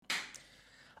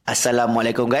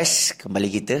Assalamualaikum guys.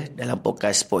 Kembali kita dalam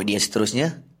podcast Sport dia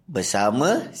seterusnya.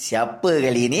 Bersama siapa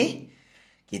kali ini?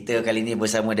 Kita kali ini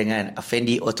bersama dengan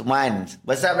Afendi Othman.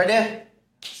 What's up brother?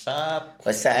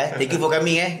 What's up Thank you for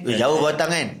coming Jauh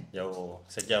batang kan? Jauh.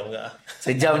 Sejam juga.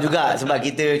 Sejam juga. Sebab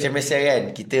kita macam biasa kan,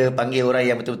 kita panggil orang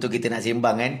yang betul-betul kita nak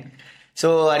sembang kan.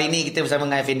 So hari ni kita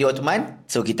bersama dengan Afendi Othman.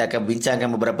 So kita akan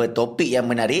bincangkan beberapa topik yang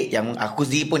menarik, yang aku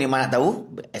sendiri pun memang nak tahu,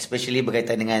 especially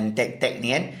berkaitan dengan tech-tech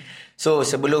ni kan. So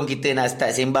sebelum kita nak start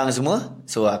sembang semua,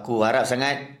 so aku harap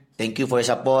sangat thank you for your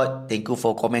support. Thank you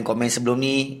for komen-komen sebelum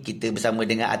ni. Kita bersama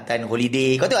dengan Atan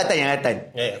Holiday. Kau tengok Atan yang Atan?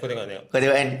 Ya, aku tengok. Kau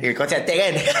tengok kan? Kau chat tag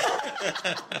kan?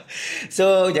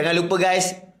 So jangan lupa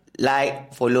guys,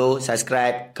 like, follow,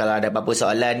 subscribe. Kalau ada apa-apa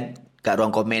soalan, kat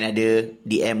ruang komen ada,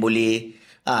 DM boleh.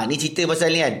 Ni cerita pasal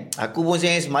ni kan. Aku pun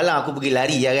sebenarnya semalam aku pergi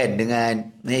lari lah kan, dengan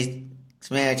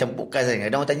sebenarnya macam podcast kan.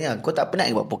 Kadang orang tanya, kau tak penat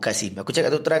ke buat podcast ni? Aku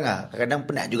cakap tu terang lah, kadang-kadang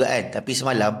penat juga kan. Tapi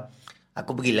semalam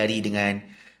aku pergi lari dengan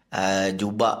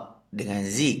Jubak dengan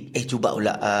Zik. Jubak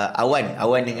pula,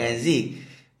 Awan dengan Zik,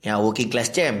 yang working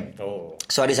class champ.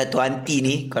 So ada satu aunty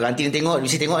ni, kalau aunty ni tengok,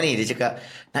 mesti tengok ni, dia cakap,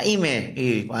 Naim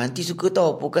aunty suka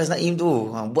tau podcast Naim tu,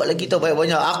 buat lagi tau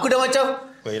banyak-banyak. Aku dah macam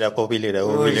dah popular dah.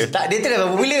 Tak, dia tu dah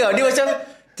popular. Dia macam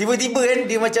tiba-tiba kan,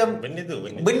 dia macam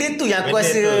benda tu yang aku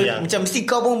rasa macam mesti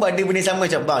kau pun ada benda sama.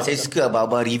 Macam bang, saya suka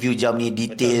abang review jam ni,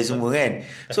 detail semua kan.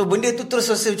 So benda tu terus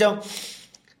rasa macam,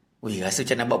 rasa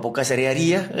macam nak buat podcast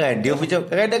hari-hari lah kan. Dia macam,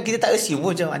 kadang-kadang kita tak assume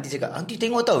pun. Macam aunty cakap, aunty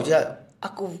tengok tau.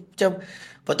 Aku macam,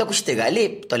 lepas tu aku cerita kat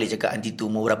Alip, Alip cakap aunty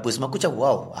tu umur berapa semua. Aku macam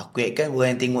wow, aku ingatkan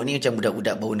orang yang tengok ni macam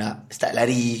budak-budak baru nak start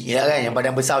lari ya kan, yang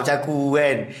badan besar macam aku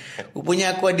kan.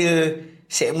 Rupanya aku ada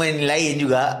segmen lain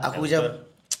juga. Aku macam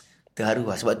terharu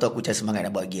lah. Sebab tu aku macam semangat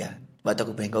nak buat lagi lah. Sebab tu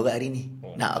aku pengen kau kat hari ni.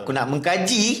 Aku nak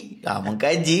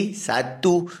mengkaji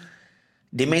satu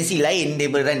dimensi lain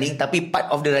daripada running, tapi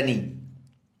part of the running.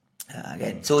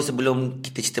 Kan? So sebelum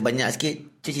kita cerita banyak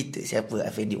sikit, cerita siapa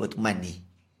Afendi Othman ni?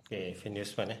 Okay, Afendi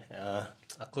Othman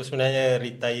aku sebenarnya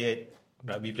retired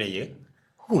rugby player.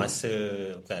 Masa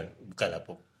bukanlah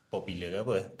popular ke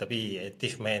apa, tapi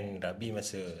aktif main rugby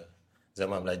masa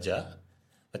zaman belajar.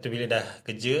 Lepas tu bila dah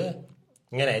kerja,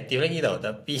 ingat nak aktif lagi tau,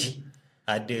 tapi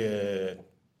ada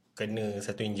kena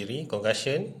satu injury,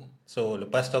 concussion. So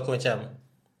lepas tu aku macam,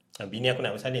 bini aku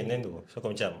nak bersalin kan tu. So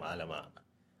aku macam, alamak,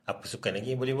 apa sukan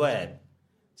lagi boleh buat kan.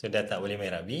 So dah tak boleh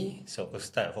main rugby, so aku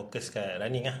start fokus kat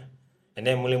running lah. And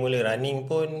then mula-mula running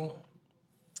pun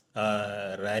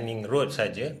running road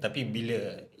saja. Tapi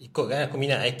bila ikut kan, aku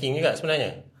minat hiking juga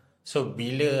sebenarnya. So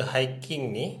bila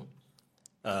hiking ni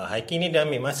dah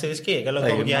ambil masa sikit. Kalau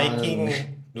kau pergi hiking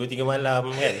 2-3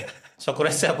 malam kan. So aku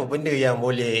rasa apa benda yang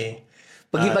boleh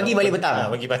Pagi-pagi balik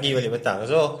petang. Pagi-pagi balik petang.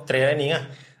 So trail running lah.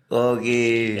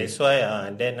 Okay. That's why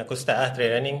then aku start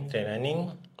trail running.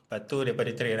 Lepas tu daripada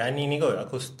trail running ni kot,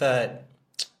 aku start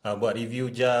buat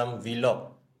review jam,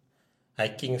 vlog,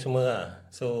 hiking semua lah.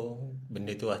 So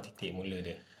benda tu lah titik mula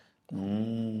dia.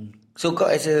 So kau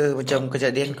as a, macam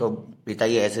kejadian kau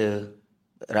retire as a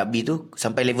rugby tu,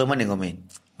 sampai level mana kau main?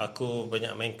 Aku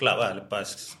banyak main club lah.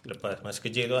 Lepas masa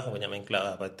kerja tu lah, banyak main club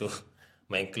lah. Lepas tu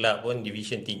main club pun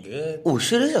Division 3.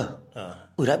 Serius lah?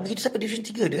 Rugby kita sampai Division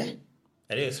 3 dia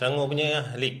Ada Selangor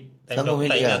punya league. Time tu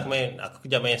tak ingat aku main. Aku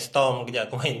kejap main Storm,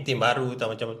 kejap aku main tim baru tau,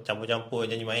 macam campur-campur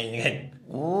janji main kan.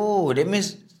 That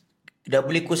means dah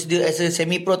boleh consider as a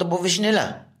semi-pro atau professional lah?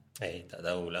 Tak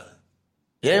tahulah.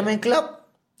 Ya, main club?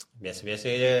 Biasa-biasa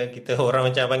je. Kita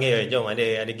orang macam panggil, jom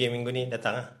ada game minggu ni,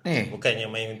 datang lah. Bukannya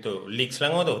main untuk League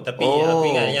Selangor tu. Tapi aku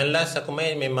ingat yang last aku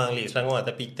main memang League Selangor,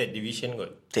 tapi third division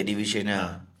kot. Third division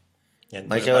lah.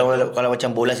 Macam kalau macam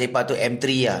bola sepak tu M3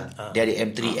 lah. Dia ada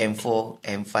M3, M4,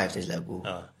 M5 saya selaku.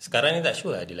 Sekarang ni tak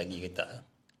sure ada lagi ke tak.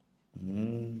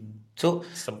 So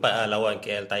sempat lawan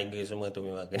KL Tiger semua tu,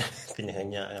 memang kena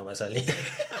hanyak dengan Mak Saleh.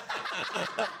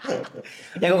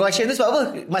 Yang kau question tu sebab apa?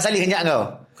 Mak Saleh hanyak kau?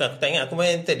 Bukan, aku tak ingat. Aku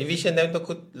main third division time tu,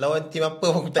 aku lawan tim apa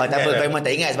aku tak ingat. Tak apa, kau memang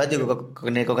tak ingat, sebab tu kau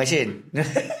kena concussion.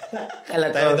 Kalau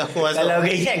kau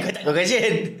ingat, kau tak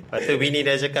concussion. Lepas tu bini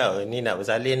dah cakap, ni nak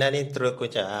bersalin dah ni. Terus aku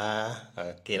macam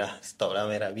okay lah, stop lah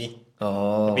main rugby.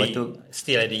 Tapi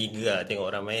still ada eager lah tengok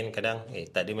orang main. Kadang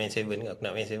tak ada main 7, aku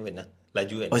nak main 7 lah.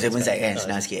 Laju kan. 7 side kan,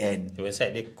 senang sikit kan. 7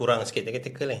 side dia kurang sikit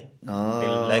tackle ni.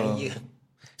 Lagi je.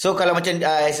 So kalau macam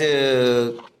as a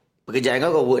pekerjaan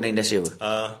kau work dalam industri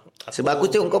apa? Sebab aku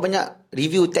tengok kau banyak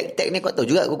review tech ni, kau tahu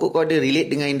juga kau ada relate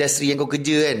dengan industri yang kau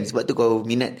kerja kan. Sebab tu kau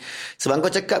minat. Sebab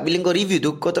kau cakap bila kau review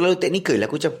tu kau terlalu technical.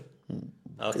 Aku macam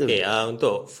Okay,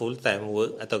 untuk full time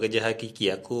work atau kerja hakiki,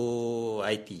 aku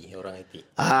IT, orang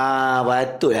IT.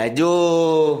 Betul lah Jo.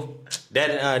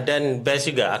 Dan best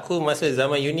juga, aku masa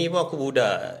zaman uni pun aku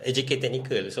budak educate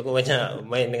technical. So aku banyak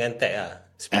main dengan tech lah.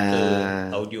 Speaker,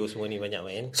 audio semua ni banyak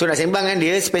main. So nak sembang kan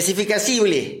dia, spesifikasi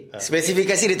boleh.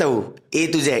 Spesifikasi dia tahu A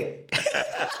to Z.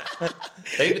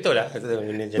 Tapi betul lah.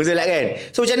 Betul lah kan.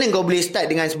 So macam mana kau boleh start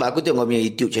dengan, sebab aku tengok kau punya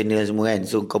YouTube channel semua kan.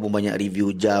 So kau pun banyak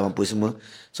review jam apa semua.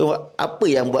 So apa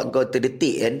yang buat kau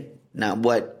terdetik kan nak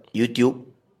buat YouTube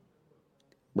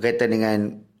berkaitan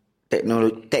dengan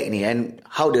teknologi tech ni kan?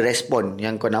 How the respond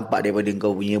yang kau nampak daripada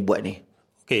kau punya buat ni?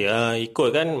 Okay,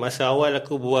 ikut kan masa awal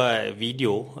aku buat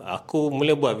video, aku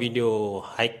mula buat video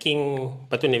hiking,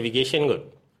 lepas tu navigation kot.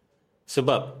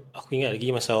 Sebab aku ingat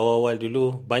lagi masa awal-awal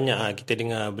dulu banyak kita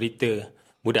dengar berita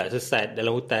budak sesat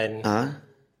dalam hutan.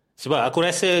 Sebab aku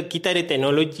rasa kita ada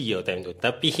teknologi time tu,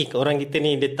 tapi orang kita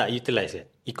ni dia tak utilize kan.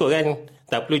 Ikut kan,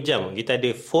 tak perlu jam, kita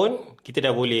ada phone, kita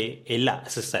dah boleh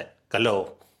elak sesat.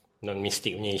 Kalau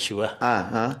non-mistik punya isu lah.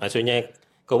 Maksudnya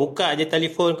kau buka je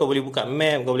telefon, kau boleh buka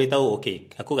map, kau boleh tahu,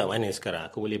 okay, aku kat mana sekarang,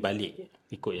 aku boleh balik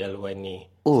ikut jaluan ni.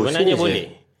 Sebenarnya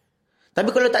boleh. Tapi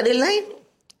kalau tak ada line?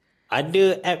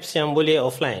 Ada apps yang boleh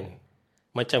offline.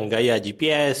 Macam gaya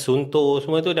GPS, Sunto,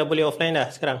 semua tu dah boleh offline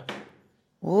dah sekarang.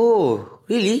 Oh,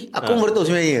 really? Aku baru tahu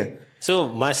sebenarnya.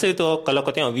 So, masa tu kalau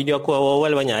kau tengok video aku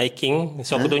awal-awal banyak hiking.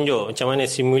 So, aku tunjuk macam mana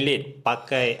simulate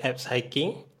pakai apps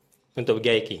hiking untuk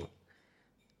pergi hiking.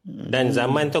 Dan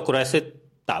zaman tu aku rasa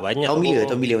tak banyak.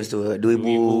 Tahun bila masa tu?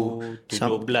 2017,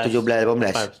 18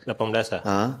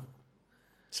 lah.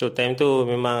 So time tu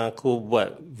memang aku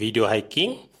buat video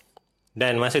hiking.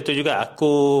 Dan masa tu juga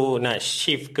aku nak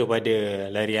shift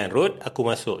kepada larian road. Aku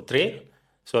masuk trail.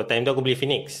 So time tu aku beli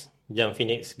Phoenix, jam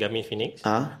Phoenix, Garmin Phoenix.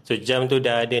 So jam tu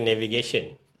dah ada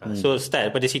navigation. So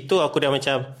start pada situ aku dah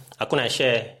macam aku nak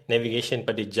share navigation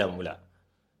pada jam pula.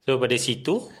 So pada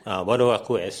situ baru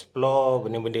aku explore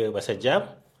benda-benda pasal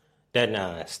jam. Dan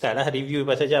start lah review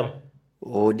pasal jam.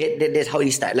 Oh, that's how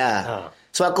it start lah.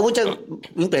 So aku macam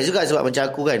impress juga sebab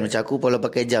macam aku kan, macam aku kalau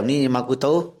pakai jam ni memang aku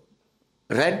tahu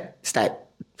run, start,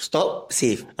 stop,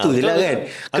 save. Tu je lah kan.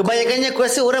 Kebanyakannya aku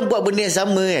rasa orang buat benda yang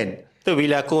sama kan. Tu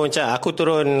bila aku macam aku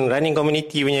turun running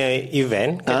community punya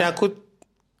event, kadang aku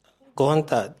korang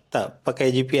tak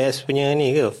pakai GPS punya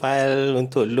ni ke, file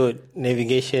untuk load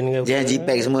navigation ke? Jangan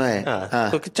JPEG semua kan.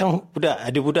 Aku macam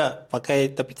ada budak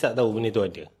pakai tapi tak tahu benda tu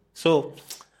ada. So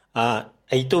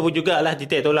itu pun jugalah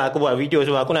detail tu lah aku buat video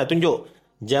sebab aku nak tunjuk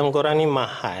jam korang ni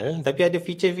mahal tapi ada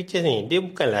feature-feature ni. Dia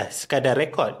bukanlah sekadar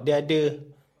rekod, dia ada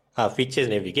features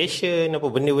navigation, apa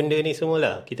benda-benda ni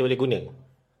semualah kita boleh guna.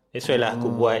 That's why lah aku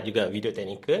buat juga video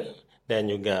technical dan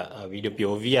juga video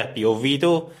POV lah. POV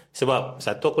tu sebab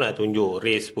satu aku nak tunjuk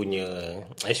race punya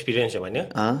experience macam mana.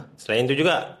 Selain tu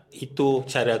juga itu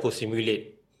cara aku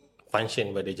simulate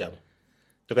function pada jam.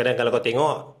 So kadang kalau kau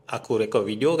tengok aku rekod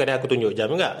video, kadang aku tunjuk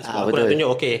jam juga. Sebab aku nak tunjuk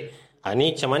okay,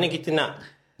 ni macam mana kita nak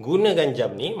gunakan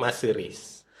jam ni masa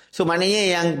race. So maknanya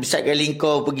yang besar kali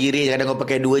kau pergi race, kadang kau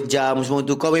pakai 2 jam semua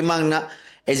tu, kau memang nak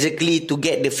exactly to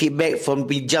get the feedback from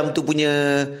jam tu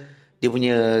punya, dia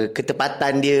punya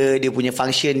ketepatan dia punya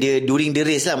function dia during the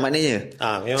race lah maknanya.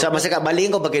 So masa kat baling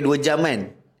kau pakai 2 jam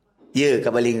kan? Ya,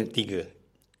 kat baling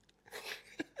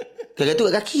 3. Kau tu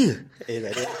kat kaki ke?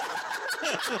 Tak ada.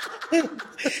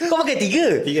 Kau pakai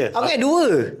 3? Aku pakai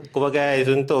 2. Aku pakai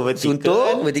Sunto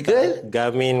vertical.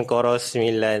 Garmin Coros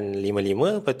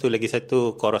 955. Lepas tu lagi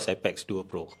satu Coros Apex 2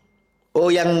 Pro.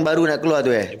 Oh, yang baru nak keluar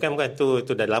tu Bukan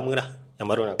tu dah lama dah. Yang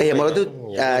baru nak keluar. Yang baru tu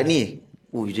ni.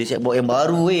 Dia siap bawa yang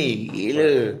baru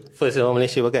gila. First orang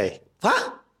Malaysia pakai.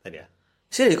 Tak ada.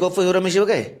 Serius kau first orang Malaysia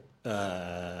pakai?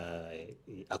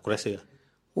 Aku rasa.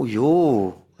 Oh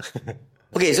yo.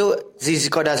 Okay, so since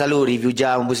kau dah selalu review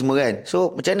jam apa semua kan,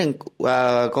 so macam mana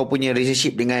kau punya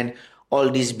relationship dengan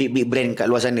all these big brand kat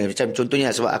luar sana? Macam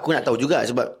contohnya sebab aku nak tahu juga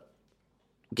sebab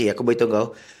okay, aku beritahu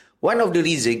kau, one of the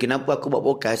reason kenapa aku buat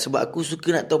podcast sebab aku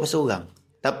suka nak tahu pasal orang,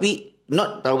 tapi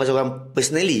not tahu pasal orang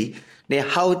personally, then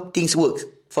how things work.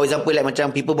 For example like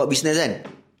macam people buat business kan,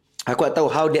 aku nak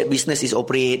tahu how that business is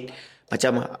operate,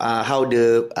 macam how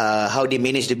they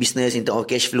manage the business in terms of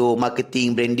cash flow,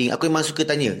 marketing, branding. Aku memang suka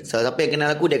tanya. Siapa yang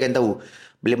kenal aku dia akan tahu.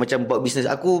 Bila macam buat business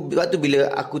aku, waktu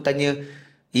bila aku tanya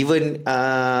even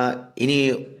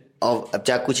ini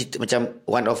macam aku cerita, macam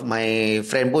one of my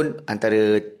friend pun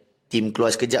antara team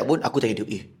keluar sekejap pun aku tanya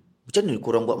dia, macam mana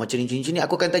korang buat macam ni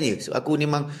aku akan tanya. So, aku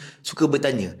memang suka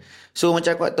bertanya. So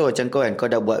macam aku tahu macam kau kan, kau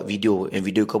dah buat video, and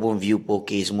video kau pun view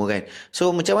 4K semua kan.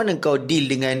 So macam mana kau deal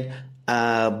dengan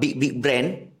big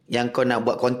brand yang kau nak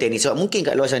buat konten ni? Sebab mungkin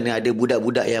kat luar sana ada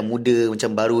budak-budak yang muda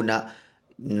macam baru nak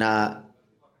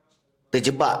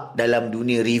terjebak dalam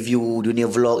dunia review, dunia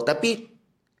vlog, tapi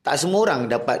tak semua orang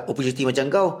dapat opportunity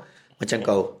macam kau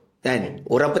kan.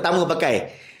 Orang pertama pakai.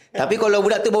 Tapi kalau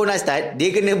budak tu baru nak start,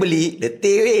 dia kena beli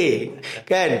letih weh.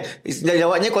 Kan?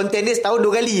 Jawabnya konten dia setahun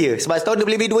 2 kali je. Sebab setahun dia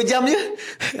boleh beli 2 jam je.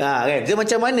 Kan? So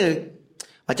macam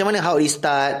mana how it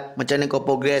start, macam mana kau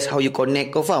progress, how you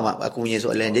connect, kau faham tak aku punya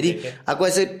soalan? Jadi aku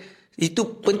rasa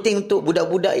itu penting untuk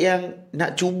budak-budak yang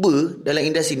nak cuba dalam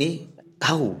industri ni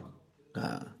tahu.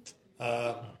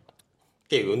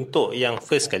 Okay, untuk yang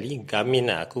first kali Garmin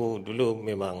lah, aku dulu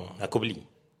memang aku beli.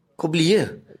 Kau beli je?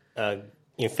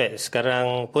 In fact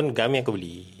sekarang pun Garmin aku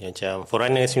beli. Macam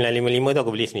Forerunner 955 tu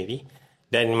aku beli sendiri.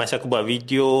 Dan masa aku buat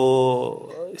video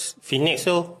Phoenix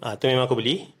tu memang aku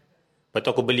beli. Lepas tu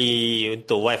aku beli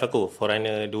untuk wife aku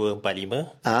Forerunner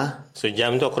 245. So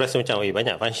jam tu aku rasa macam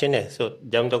banyak function dia. So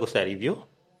jam tu aku start review.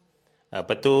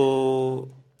 Lepas tu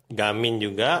Garmin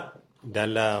juga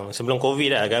dalam sebelum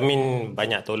COVID lah, Garmin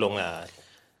banyak tolong lah.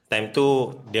 Time tu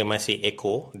dia masih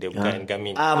Echo, dia bukan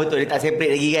Garmin. Betul, dia tak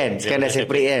separate lagi kan. Sekarang dah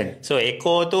separate kan. So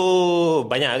Echo tu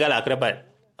banyak agak lah aku dapat.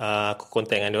 Aku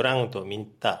contact dengan diorang untuk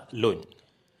minta loan.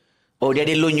 Oh, dia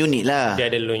ada loan unit lah. Dia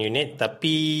ada loan unit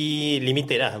tapi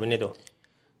limited lah benda tu.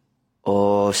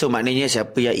 Oh, so maknanya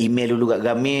siapa yang email dulu kat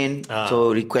Garmin,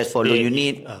 so request for loan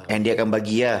unit and dia akan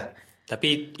bagi lah.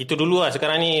 Tapi itu dulu lah.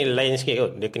 Sekarang ni lain sikit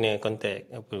kot. Dia kena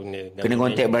contact apa benda. Kena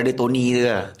contact brother Tony tu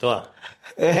lah. Tu lah.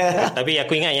 Tapi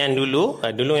aku ingat yang dulu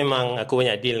memang aku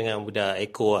banyak deal dengan budak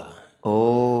Echo lah.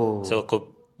 Oh. So aku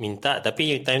minta.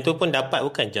 Tapi time tu pun dapat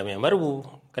bukan jam yang baru.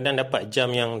 Kadang dapat jam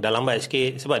yang dah lambat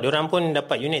sikit. Sebab diorang pun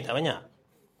dapat unit tak banyak.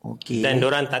 Okay. Dan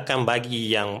diorang takkan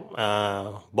bagi yang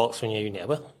box punya unit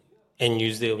apa. End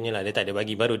user punya lah. Dia tak ada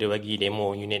bagi. Baru dia bagi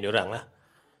demo unit diorang lah.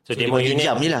 So demo unit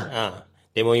jam je lah.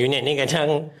 Demo unit ni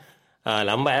kadang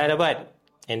lambat lah dapat.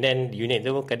 And then unit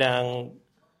tu kadang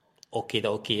okey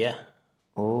tak okey lah.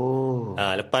 Oh.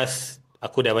 Lepas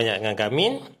aku dah banyak dengan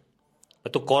Garmin. Lepas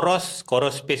tu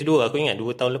Coros Space 2 aku ingat 2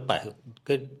 tahun lepas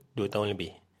ke 2 tahun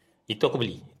lebih. Itu aku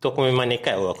beli. Itu aku memang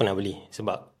nekat aku nak beli.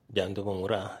 Sebab jam tu pun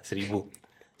murah 1,000.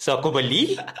 So aku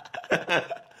beli.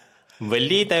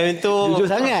 Beli time tu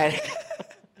jujur sangat.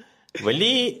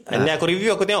 Beli dan aku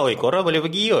review, aku tengok korang boleh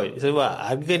pergi kot. Sebab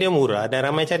harga dia murah dan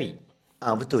ramai cari.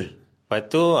 Betul.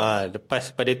 Lepas tu lepas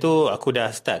pada tu aku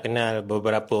dah start kenal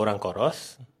beberapa orang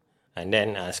Coros. And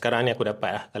then sekarang ni aku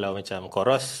dapat lah. Kalau macam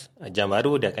Coros jam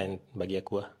baru dia akan bagi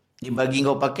aku lah. Dia bagi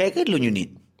kau pakai ke loan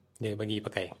unit? Dia bagi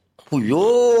pakai.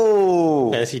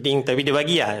 Puyo. Dan seeding. Tapi dia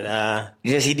bagi lah.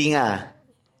 Dia seeding lah.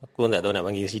 Aku pun tak tahu nak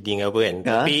panggil seeding apa kan.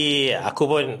 Tapi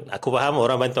aku faham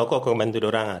orang bantu aku bantu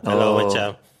diorang lah. Kalau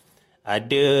macam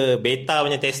ada beta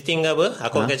punya testing ke apa,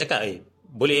 aku akan cakap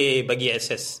boleh bagi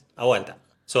akses awal tak?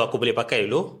 So aku boleh pakai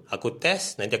dulu, aku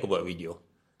test, nanti aku buat video.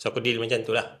 So aku deal macam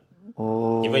tu lah.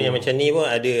 Even yang macam ni pun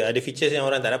ada features yang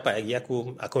orang tak dapat lagi.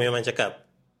 Aku memang cakap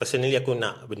personally aku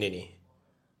nak benda ni.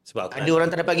 Sebab ada orang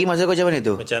tak dapat lagi, masa kau macam mana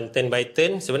tu? Macam turn by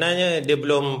turn, sebenarnya dia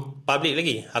belum public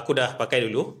lagi. Aku dah pakai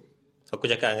dulu. So aku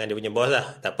cakap dengan dia punya boss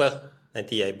lah, tak apa,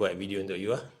 nanti I buat video untuk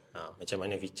you lah. Macam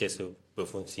mana features tu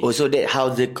berfungsi. So that how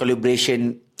the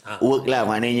collaboration work lah.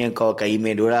 Maknanya kau akan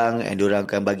email diorang and diorang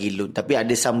akan bagi loan. Tapi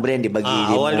ada some brand dia bagi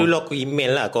awal dulu aku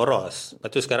email lah Coros. Lepas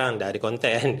tu sekarang dah ada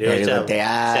contact kan. Dia macam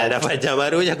saya dapat jam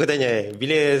baru je, aku tanya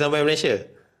bila sampai Malaysia.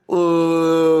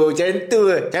 Macam tu.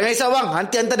 Jangan risau bang,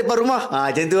 nanti hantar depan rumah.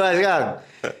 Macam tu lah sekarang.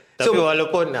 Tapi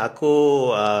walaupun aku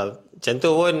macam tu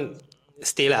pun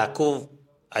still lah aku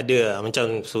ada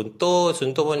macam Sunto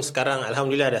pun sekarang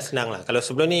Alhamdulillah dah senang lah. Kalau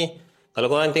sebelum ni,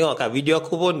 kalau korang tengok kat video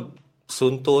aku pun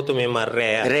Sunto tu memang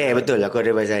rare lah. Rare betul, aku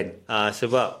ada perasan.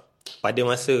 Sebab pada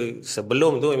masa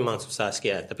sebelum tu memang susah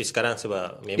sikit lah. Tapi sekarang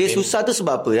sebab dia susah tu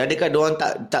sebab apa? Adakah diorang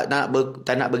tak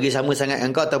nak bekerjasama sangat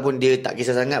dengan kau, ataupun dia tak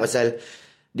kisah sangat pasal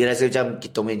dia rasa macam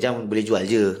kita punya jam boleh jual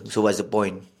je. So what's the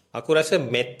point? Aku rasa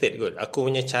method kot.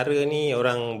 Aku punya cara ni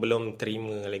orang belum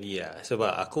terima lagi lah.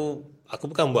 Sebab aku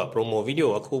bukan buat promo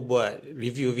video, aku buat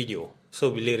review video.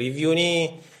 So bila review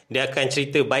ni, dia akan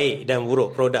cerita baik dan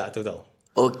buruk produk tu tau.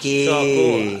 Okay. So aku,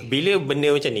 bila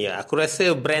benda macam ni, aku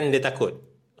rasa brand dia takut.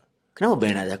 Kenapa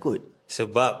brand nak takut?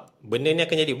 Sebab benda ni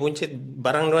akan jadi punca,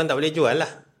 barang diorang tak boleh jual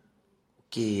lah.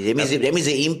 Okay, that means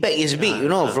the impact is big,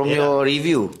 from your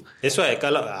review. That's why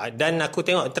dan aku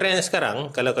tengok trend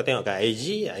sekarang, kalau kau tengok kat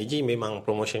IG memang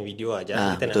promotion video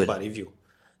aja. Kita nak buat review.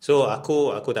 So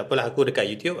aku tak apalah, aku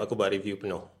dekat YouTube aku buat review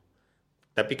penuh.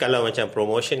 Tapi kalau macam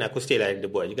promotion, aku still ada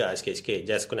buat juga sikit-sikit.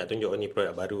 Just aku nak tunjuk ni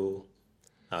produk baru.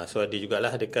 So ada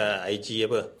jugalah dekat IG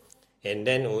apa. And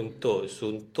then untuk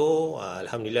Sunto,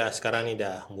 Alhamdulillah sekarang ni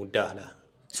dah mudah dah.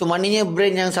 So maknanya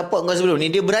brand yang support kau sebelum ni,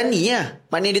 dia berani lah.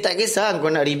 Maknanya dia tak kisah kau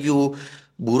nak review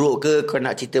buruk ke, kau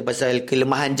nak cerita pasal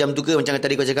kelemahan jam tu ke, macam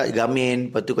tadi kau cakap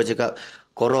Garmin, lepas tu kau cakap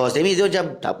Coros. Tapi dia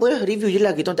macam tak apa, review je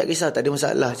lah, kita orang tak kisah, tak ada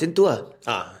masalah, macam tu lah.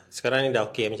 Sekarang ni dah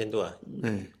okey macam tu lah.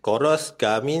 Coros,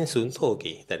 Garmin, Sunto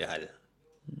okey, tak ada hal.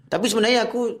 Tapi sebenarnya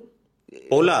aku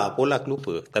Pola aku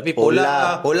lupa. Tapi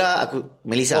Pola aku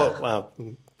Melissa.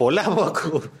 Pola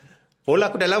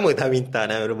aku dah lama tak minta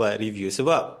nak buat review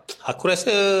sebab aku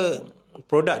rasa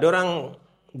produk diorang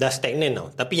dah stagnan tau.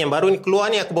 Tapi yang baru ni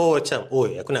keluar ni aku bawa macam,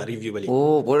 aku nak review balik.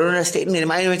 Produk dah stagnan,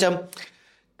 maknanya macam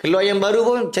keluar yang baru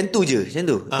pun macam tu je, macam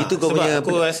tu. Itu kau punya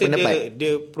aku rasa pendapat.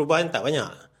 Dia perubahan tak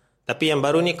banyak. Tapi yang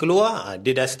baru ni keluar,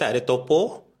 dia dah start ada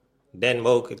topo, then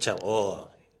baru macam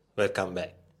welcome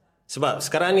back. Sebab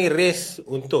sekarang ni race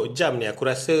untuk jam ni aku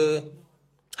rasa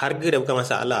harga dah bukan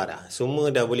masalah dah. Semua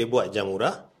dah boleh buat jam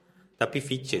murah, tapi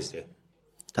features dia.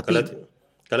 Tapi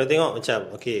kalau tengok macam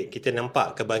kita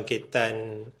nampak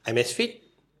kebangkitan Amazfit,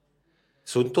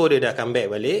 Sunto dia dah comeback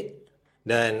balik,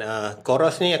 dan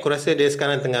Coros ni aku rasa dia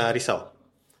sekarang tengah risau.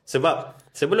 Sebab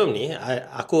sebelum ni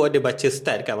aku ada baca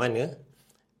stat kat mana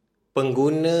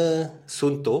pengguna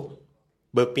Sunto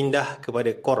berpindah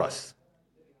kepada Coros.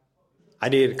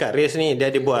 Ada dekat race ni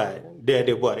dia ada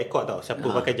buat rekod tau, siapa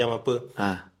pakai jam apa.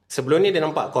 Sebelum ni dia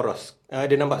nampak Coros,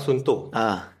 dia nampak Sunto.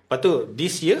 Lepas tu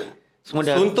this year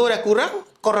Sunto dah kurang,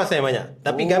 Coros yang banyak.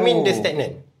 Tapi Garmin dia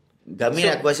stagnan.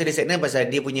 Garmin aku rasa dia stagnan pasal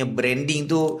dia punya branding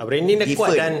tu, branding dia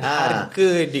kuat, dan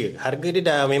harga dia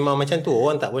dah memang macam tu,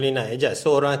 orang tak boleh nak adjust.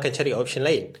 So orang akan cari option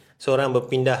lain, so orang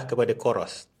berpindah kepada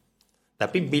Coros.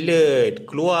 Tapi bila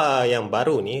keluar yang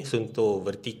baru ni, Sunto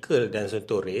Vertical dan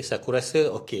Sunto Race, aku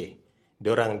rasa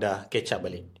diorang dah catch up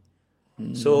balik.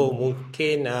 So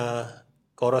mungkin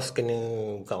Coros kena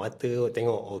buka mata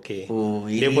tengok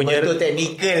dia punya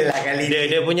technical lah kali ni.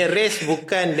 Dia punya race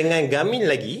bukan dengan Garmin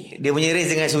lagi. Dia punya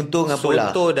race dengan Sunto dengan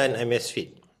Pola. Sunto dan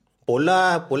Amazfit.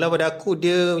 Pola pada aku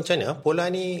dia macam mana? Pola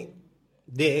ni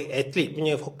dia atlet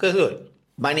punya fokus kot.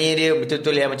 Maknanya dia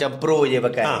betul-betul yang macam pro je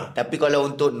pakai. Tapi kalau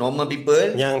untuk normal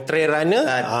people, yang trail runner,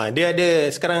 dia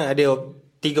ada sekarang ada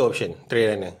 3 option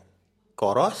trail runner.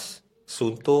 Coros,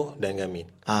 Sunto dan Garmin.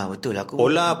 Betul aku.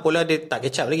 Pola dia tak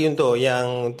catch up lagi untuk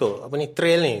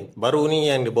trail ni. Baru ni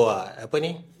yang dia bawa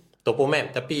Topo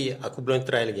Map, tapi aku belum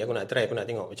try lagi. Aku nak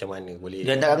tengok macam mana boleh.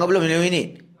 Dan tak kau belum 5 minit?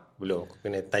 Belum, aku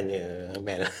kena tanya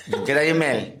Mel. Kena tanya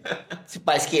Mel.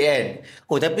 Cepat sikit kan.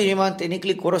 Tapi memang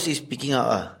technically Coros is picking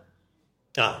up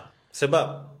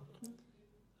sebab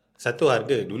satu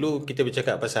harga. Dulu kita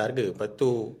bercakap pasal harga. Lepas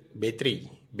tu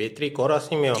bateri Coros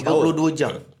ni memang 32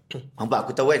 jam. Nampak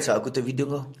aku tahu kan, sebab aku tahu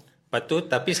video kau. Lepas tu,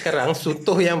 tapi sekarang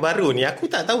Sunto yang baru ni, aku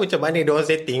tak tahu macam mana diorang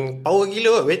setting. Power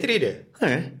gila bateri dia.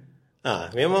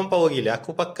 Memang power gila.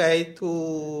 Aku pakai tu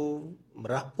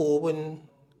merapu pun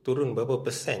turun berapa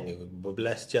persen je.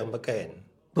 Berbelas jam pakai kan.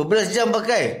 Berbelas jam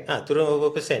pakai? Turun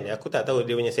berapa persen je. Aku tak tahu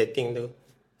dia punya setting tu.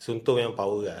 Sunto memang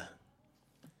power lah.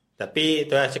 Tapi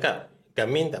tu lah cakap,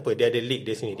 Garmin tak apa, dia ada league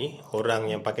dia sendiri.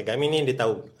 Orang yang pakai Garmin ni dia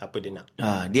tahu apa dia nak.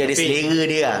 Dia ada selera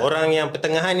dia lah. Orang yang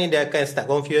pertengahan ni dia akan start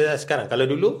confused lah sekarang. Kalau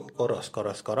dulu Coros.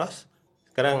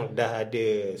 Sekarang dah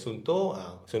ada Sunto.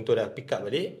 Sunto dah pick up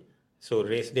balik. So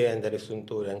race dia antara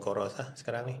Sunto dan Coros lah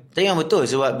sekarang ni. Tapi yang betul,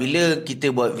 sebab bila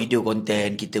kita buat video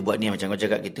content, kita buat ni macam kau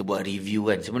cakap, kita buat review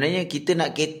kan, sebenarnya kita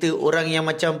nak cater orang yang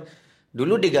macam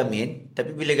dulu dia Garmin,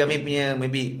 tapi bila Garmin punya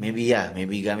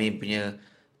maybe Garmin punya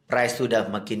price tu dah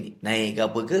makin naik ke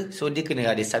apa ke, so dia kena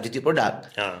ada substitute produk.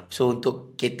 So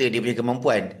untuk cater dia punya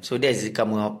kemampuan, so dia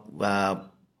come up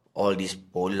all this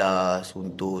Pola,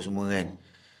 Sunto semua kan.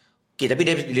 Tapi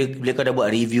bila kau dah buat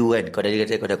review kan, kau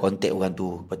dah contact orang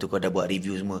tu, lepas tu kau dah buat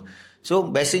review semua, so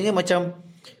biasanya macam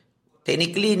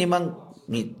technically memang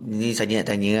ni saya nak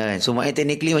tanya kan, so maknanya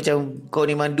technically macam kau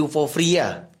memang do for free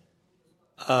lah.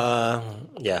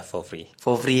 For free.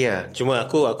 For free lah. Cuma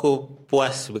aku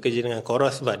puas bekerja dengan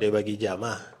Coros sebab dia bagi jam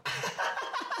lah.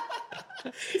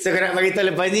 So kau nak bagi tahu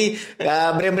lepas ni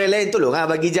brand-brand lain tolong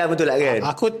bagi jam, betul lah kan?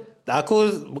 Aku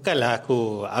bukanlah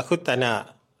aku tak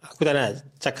nak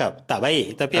cakap tak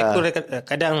baik, tapi aku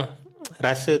kadang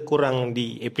rasa kurang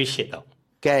di appreciate tau.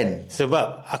 Kan?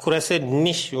 Sebab aku rasa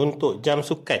niche untuk jam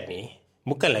sukan ni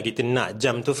bukanlah kita nak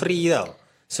jam tu free tau.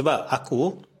 Sebab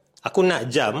aku nak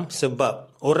jam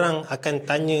sebab orang akan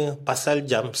tanya pasal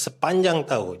jam sepanjang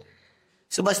tahun.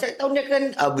 Sebab setiap tahun dia akan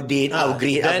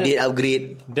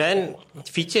upgrade. Dan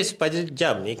features pada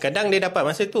jam ni kadang dia dapat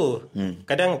masa tu.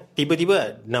 Kadang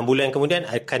tiba-tiba 6 bulan kemudian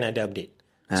akan ada update.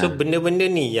 So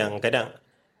benda-benda ni yang kadang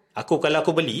kalau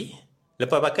aku beli,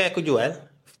 lepas pakai aku jual,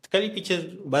 sekali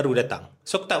feature baru datang.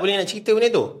 So aku tak boleh nak cerita benda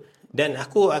tu. Dan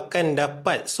aku akan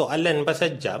dapat soalan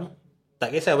pasal jam,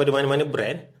 tak kisah pada mana-mana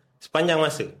brand, sepanjang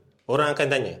masa. Orang akan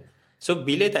tanya. So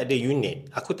bila tak ada unit,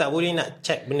 aku tak boleh nak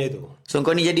check benda tu. So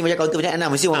kau ni jadi macam counter penyakit.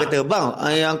 Mesti orang kata, bang,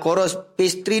 yang chorus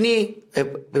pastry ni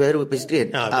baru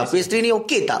pastry kan, pastry ni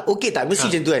okey tak mesti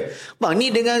macam tu kan. Bang, ni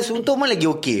dengan suntuk mana lagi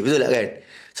okey, betul tak kan?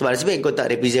 Sebab sebab kau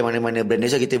tak represent mana-mana brand,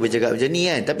 so kita bercakap macam ni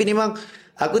kan. Tapi memang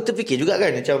aku terfikir juga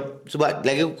kan, macam sebab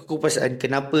lagi aku pasal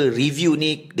kenapa review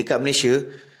ni dekat Malaysia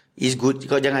is good.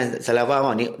 Kau jangan salah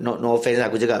faham ni, no offense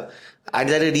aku cakap.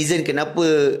 Antara reason kenapa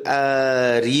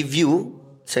review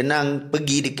senang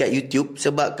pergi dekat YouTube,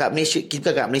 sebab kat Malaysia,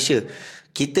 kita kat Malaysia,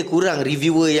 kita kurang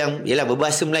reviewer yang yalah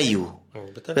berbahasa Melayu.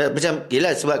 Betul. Macam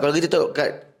yalah, sebab kalau kita tengok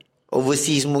kat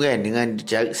overseas semua kan, dengan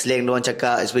slang diorang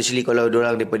cakap, especially kalau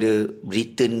diorang daripada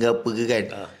Britain ke apa ke kan.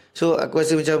 So aku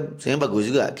rasa macam sebenarnya bagus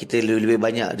juga kita lebih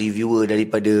banyak reviewer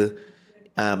daripada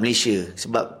Malaysia.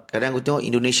 Sebab kadang aku tengok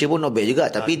Indonesia pun not bad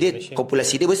juga, tapi Indonesia,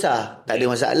 populasi dia besar, tak ada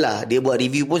masalah. Dia buat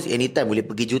review pun anytime boleh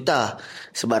pergi juta,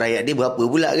 sebab rakyat dia berapa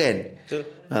pula kan.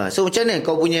 So macam mana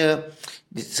kau punya,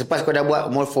 selepas kau dah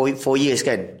buat more 4 years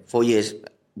kan, 4 years,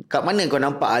 kat mana kau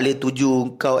nampak ala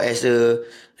tuju kau as a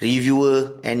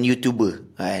reviewer and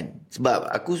YouTuber kan?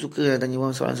 Sebab aku suka tanya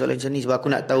orang soalan-soalan macam ni, sebab aku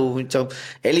nak tahu macam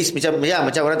at least macam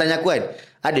orang tanya aku kan.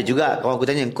 Ada juga kawan aku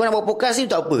tanya, kau nak buat podcast ni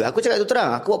untuk apa? Aku cakap tu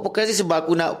terang, aku buat podcast ni sebab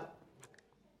aku nak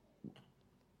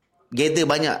gather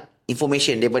banyak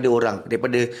information daripada orang,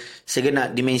 daripada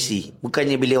segenap dimensi.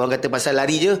 Bukannya bila orang kata pasal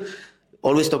lari je,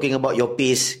 always talking about your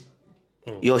pace,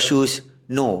 your shoes.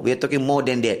 No, we are talking more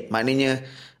than that. Maknanya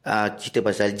cerita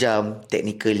pasal jam,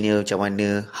 technicalnya macam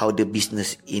mana, how the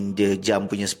business in the jam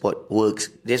punya sport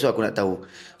works. That's what aku nak tahu.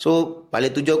 So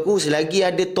paling tuju aku, selagi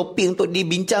ada topik untuk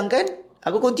dibincangkan,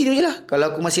 aku continue je lah.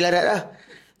 Kalau aku masih larat lah.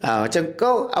 Macam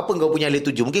kau, apa kau punya ala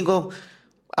tuju? Mungkin kau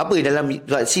apa dalam,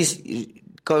 since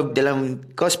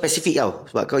kau spesifik tau,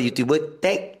 sebab kau YouTuber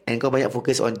tech and kau banyak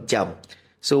fokus on jam.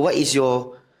 So what is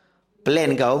your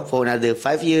plan kau for another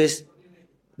 5 years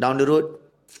down the road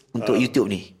untuk YouTube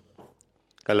ni?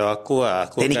 Kalau aku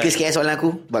technical sikit soalan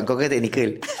aku. Bang, kau kan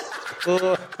technical.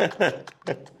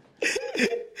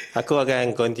 Aku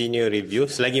akan continue review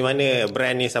selagi mana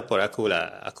brand ni support aku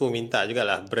lah. Aku minta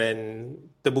jugalah brand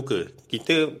terbuka.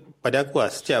 Pada aku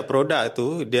lah, setiap produk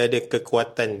tu dia ada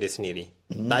kekuatan dia sendiri.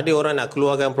 Tak ada orang nak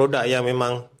keluarkan produk yang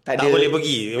memang tak boleh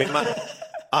pergi. Memang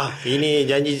ini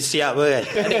janji siap kan.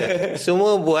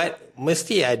 Semua buat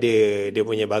mesti ada dia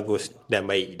punya bagus dan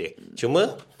baik dia.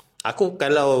 Cuma aku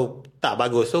kalau tak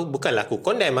bagus tu, bukanlah aku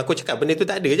condemn, aku cakap benda tu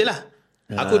tak ada je lah.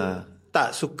 Aku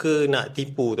tak suka nak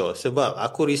tipu tau. Sebab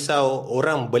aku risau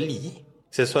orang beli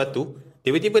sesuatu,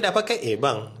 tiba-tiba dah pakai,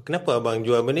 bang, kenapa abang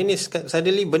jual benda ni,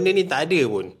 suddenly benda ni tak ada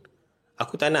pun.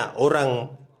 Aku tak nak orang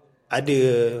ada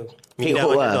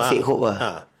fake hope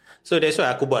lah. So that's why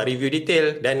aku buat review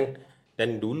detail.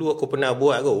 Dan dulu aku pernah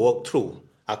buat walk through.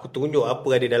 Aku tunjuk apa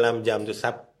ada dalam jam tu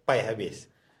sampai habis.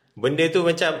 Benda tu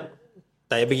macam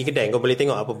tak payah pergi kedai, kau boleh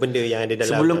tengok apa benda yang ada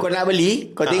dalam. Sebelum kau nak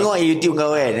beli, kau tengok YouTube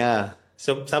kau kan.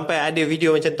 So, sampai ada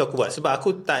video macam tu aku buat. Sebab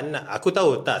aku tak nak, aku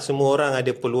tahu tak semua orang ada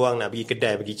peluang nak pergi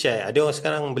kedai, pergi check. Ada orang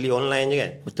sekarang beli online je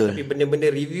kan. Betul. Tapi benda-benda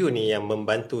review ni yang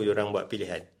membantu orang buat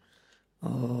pilihan.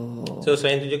 So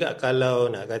selain tu juga,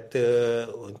 kalau nak kata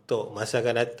untuk masa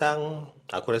akan datang,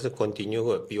 aku rasa continue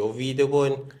kot. POV tu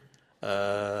pun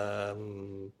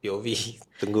POV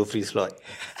tunggu free slot.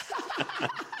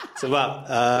 Sebab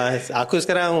aku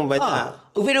sekarang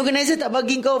banyak event organizer tak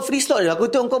bagi kau free slot. Aku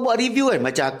tahu kau buat review kan.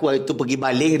 Macam aku tu pergi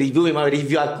baling review, memang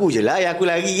review aku je lah yang aku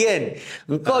lari kan.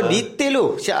 Kau detail tu.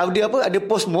 Siap ada apa, ada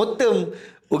postmortem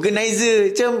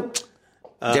organizer macam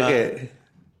jaga.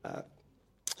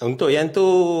 Untuk yang tu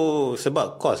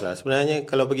sebab cost lah. Sebenarnya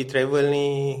kalau pergi travel ni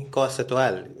cost satu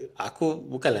hal. Aku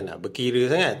bukanlah nak berkira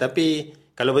sangat, tapi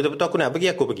kalau betul-betul aku nak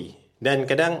pergi, aku pergi. Dan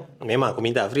kadang memang aku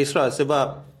minta free slot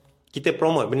sebab kita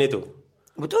promote benda tu.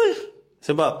 Betul.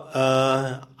 Sebab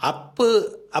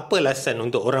apa alasan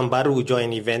untuk orang baru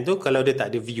join event tu kalau dia tak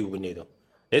ada view benda tu.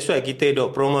 That's why kita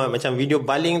dok promote macam video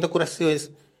baling tu. Aku rasa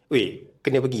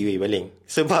kena pergi baling.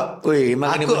 Sebab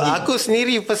aku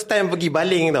sendiri first time pergi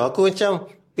baling tau. Aku macam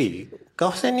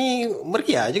kawasan ni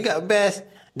meriah juga, best.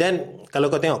 Dan kalau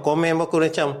kau tengok komen aku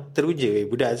macam teruja.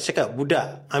 Budak cakap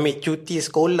budak ambil cuti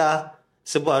sekolah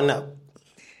sebab nak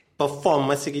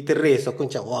perform masa kita race. Aku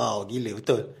macam wow, gila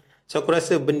betul. So aku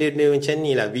rasa benda-benda macam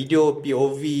ni lah, video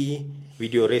POV,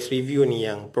 video race review ni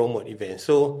yang promote event.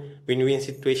 So win-win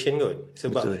situation kot.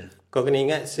 Sebab betul. Kau kena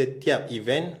ingat setiap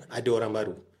event ada orang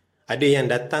baru. Ada yang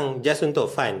datang just untuk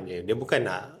fun je. Dia bukan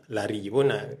nak lari pun,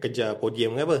 nak kejar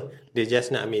podium ke apa. Dia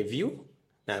just nak ambil view,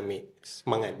 nak ambil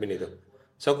semangat benda tu.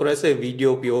 So aku rasa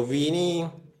video POV ni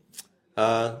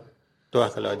Tu lah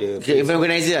kalau ada Event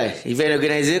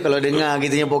organizer kalau dengar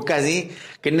kita punya podcast ni,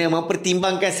 kena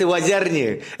mempertimbangkan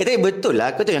sewajarnya. Tapi betul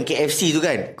lah, kau tahu yang KFC tu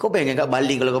kan, kau bayangkan kat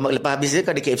Bali kalau kau lepas habis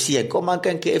kau ada KFC kan, kau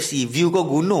makan KFC, view kau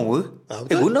gunung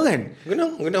ke? Gunung kan?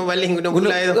 Gunung Baling, gunung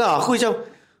Bulai tu. Aku macam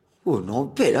not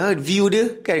bad lah view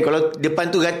dia kan. Kalau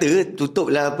depan tu kata tutup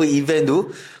lah apa event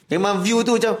tu, memang view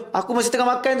tu macam, aku masa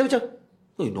tengah makan tu macam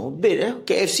not bad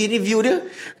KFC ni view dia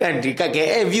kan, dekat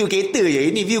KL view kereta je,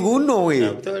 ini view gunung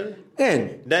je. Betul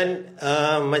kan. Dan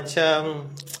macam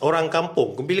orang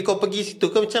kampung, bila kau pergi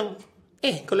situ kau macam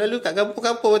kau lalu kat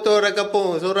kampung-kampung betul, orang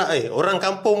kampung sorak orang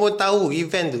kampung pun tahu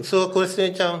event tu. So aku rasa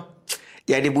macam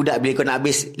yang ada budak bila kau nak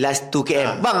habis last 2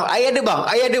 km, bang air ada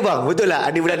bang, betul lah,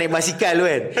 ada budak naik basikal tu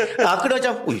kan. Aku dah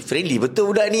macam friendly betul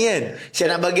budak ni kan,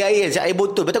 saya nak bagi air, saya air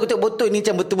botol, betul aku tengok botol ni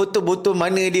macam betul-betul botol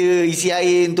mana dia isi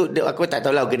air untuk aku tak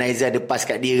tahulah organizer ada pass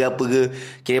kat dia ke apa ke,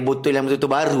 kira botol yang betul-betul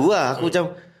baru lah. Aku macam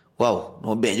wow,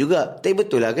 not bad juga. Tapi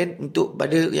betul lah kan, untuk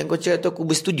pada yang kau cakap tu aku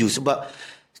bersetuju. Sebab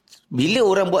bila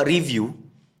orang buat review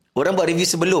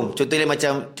sebelum, contohnya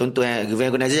macam event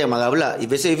organizer yang marah pula.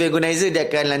 Event organizer dia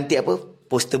akan lantik apa?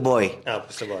 Poster boy.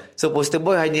 Poster boy. So poster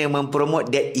boy hanya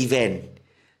mempromote that event.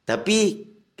 Tapi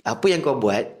apa yang kau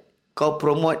buat, kau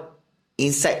promote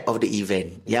inside of the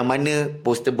event. Yang mana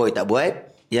poster boy tak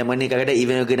buat, yang mana kadang-kadang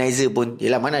event organizer pun,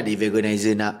 yelah mana ada event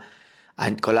organizer nak,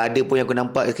 kalau ada pun yang aku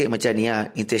nampak sikit macam ni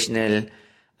International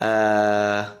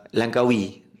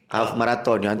Langkawi Half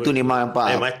Marathon, yang tu memang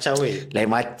nampak lain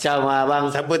macam lah bang.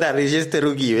 Siapa tak register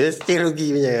rugi, mesti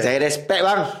rugi punya. Saya respect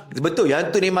bang, betul.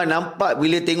 Yang tu memang nampak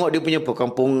bila tengok dia punya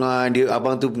perkampungan dia,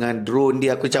 abang tu dengan drone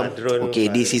dia, aku macam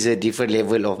this is a different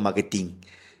level of marketing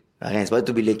kan. Sebab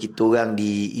tu bila kita orang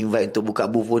di invite untuk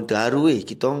buka booth pun terharu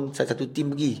kita orang satu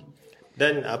tim pergi.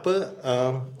 Dan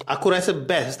aku rasa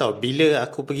best tau, bila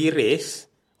aku pergi race,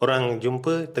 orang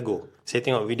jumpa tegur, saya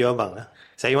tengok video abang lah.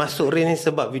 Saya masuk race ni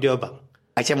sebab video abang.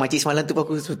 Macam makcik semalam tu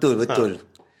aku betul.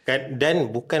 Dan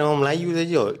bukan orang Melayu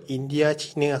saja, India,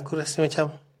 Cina, aku rasa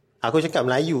macam, aku cakap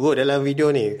Melayu kot dalam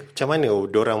video ni, macam mana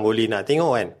diorang boleh nak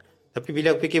tengok kan. Tapi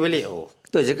bila aku fikir balik,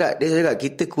 dia cakap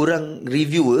kita kurang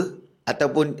reviewer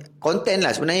ataupun konten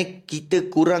lah. Sebenarnya kita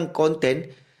kurang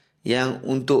konten yang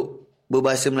untuk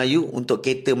berbahasa Melayu untuk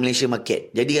cater Malaysia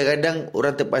market. Jadi kadang-kadang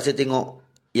orang terpaksa tengok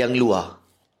yang luar.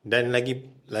 Dan lagi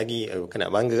bukan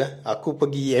nak bangga lah, aku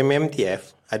pergi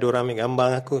MMTF, ada orang ambil gambar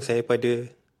aku, saya pada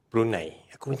Brunei.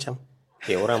 Aku macam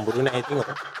orang Brunei tengok.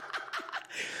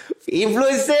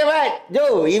 Influencer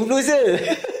influencer.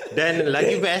 Dan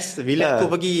lagi best, bila aku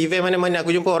pergi event mana-mana,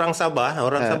 aku jumpa orang Sabah.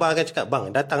 Orang Sabah akan cakap,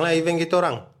 bang datanglah event kita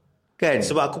orang kan.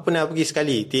 Sebab aku pernah pergi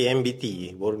sekali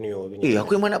TMBT Borneo punya.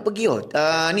 Aku memang nak pergi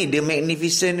ni The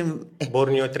Magnificent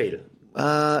Borneo Trail.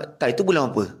 Tak, itu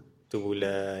bulan apa? Itu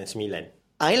bulan 9.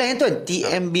 Ialah yang tuan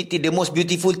TMBT, The Most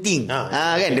Beautiful Thing.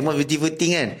 Kan, The Most Beautiful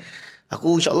Thing kan.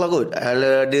 Aku insyaAllah kot,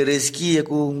 kalau ada rezeki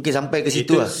aku mungkin sampai ke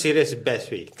situ lah. Itu serious best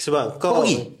way. Sebab kau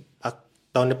pergi?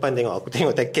 Tahun depan aku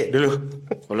tengok tiket dulu.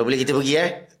 Kalau boleh kita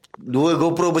pergi 2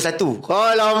 GoPro bersatu.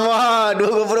 Alamak,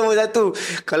 2 GoPro bersatu.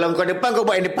 Kalau kau depan kau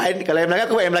buat yang depan, kalau yang belakang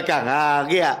kau buat yang belakang.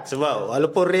 Okay tak? Sebab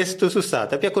walaupun race tu susah,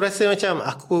 tapi aku rasa macam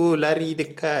aku lari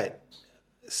dekat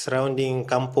surrounding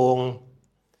kampung.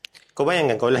 Kau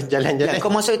bayangkan kau jalan-jalan. Kau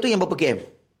masuk itu yang berapa km?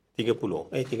 30.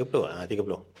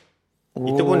 30.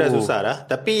 Itu pun dah susah dah.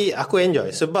 Tapi aku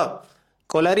enjoy sebab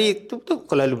kau lari tu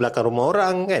kau lalu belakang rumah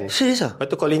orang kan. Serius lah? Lepas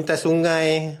tu kau lintas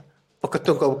sungai. Lepas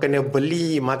tu kau kena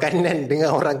beli makanan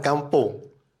dengan orang kampung.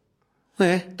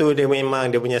 Tu dia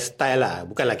memang dia punya style lah.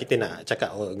 Bukanlah kita nak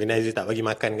cakap organizer tak bagi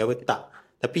makan ke apa. Tak.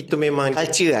 Tapi tu memang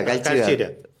culture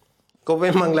dia. Kau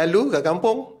memang lalu kat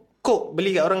kampung, kau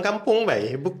beli kat orang kampung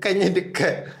baik, bukannya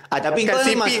dekat. Tapi kau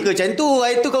memang suka macam tu.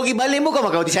 Hari tu kau pergi Baling pun kau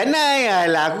makan roti canai.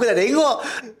 Alah, aku tak tengok.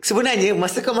 Sebenarnya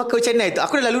masa kau makan roti canai tu,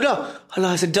 aku dah lalu dah.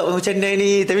 Alah, sedap roti canai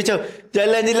ni. Tapi macam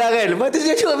jalan je lah kan. Lepas tu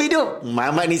dia tengok video,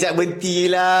 Mamat ni siap berhenti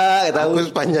lah.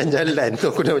 Aku sepanjang jalan tu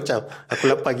aku dah macam, aku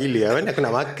lapar gila kan. Aku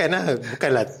nak makan lah.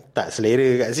 Bukanlah tak selera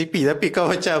kat CP, tapi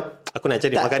kau macam aku nak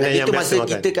cari makanan yang biasa makan. Itu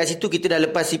masa kita kat situ, kita dah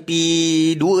lepas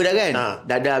CP2 dah kan.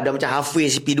 Dah macam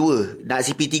halfway CP2. Nak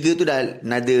CP3 tu dah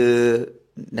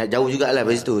nak jauh jugalah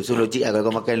dari situ. So logik lah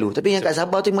kalau kau makan dulu. Tapi yang kat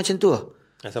Sabah tu macam tu lah.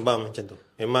 Kat Sabah macam tu.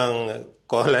 Memang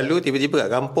kau lalu tiba-tiba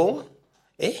kat kampung,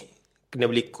 kena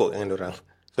beli kod dengan orang.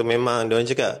 So memang diorang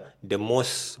cakap the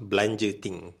most belanja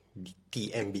thing di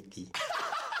TMBT.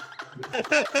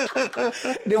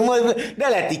 Dah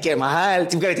lah tiket mahal.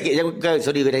 Bukan tiket,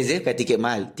 sorry organizer, bukan tiket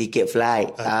mahal, tiket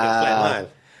flight. Flight mahal.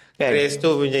 race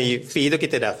tu punya fee tu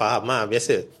kita dah faham lah,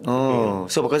 biasa.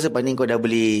 So aku rasa paling kau dah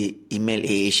beli email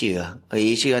AirAsia lah.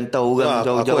 AirAsia hantar orang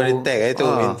jauh-jauh. Aku ada tag tu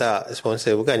minta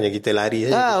sponsor. Bukannya kita lari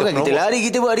saja. Kita lari,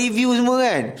 kita buat review semua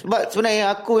kan. Sebab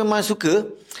sebenarnya aku memang suka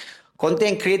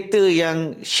content creator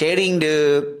yang sharing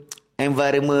the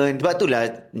environment. Sebab tu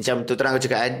lah macam tu terang aku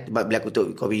cakap kan, sebab bila aku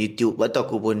tengok kau YouTube, sebab tu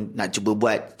aku pun nak cuba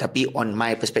buat, tapi on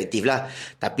my perspective lah.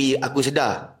 Tapi aku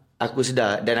sedar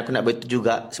dan aku nak betul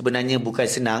juga, sebenarnya bukan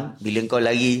senang bila kau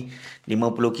lari 50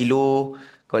 kilo,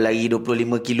 kau lari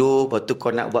 25 kilo, lepas tu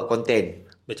kau nak buat konten.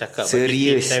 Bercakap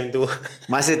serius time tu.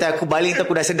 Masa tu aku balik tu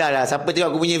aku dah sedar lah. Siapa tengok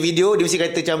aku punya video, dia mesti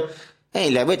kata macam,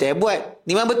 lah baik tak payah buat.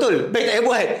 Ni memang betul, baik tak payah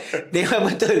buat. Dia memang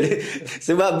betul.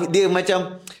 Sebab dia macam,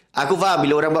 aku faham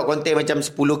bila orang buat konten macam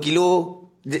 10 kilo.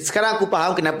 Sekarang aku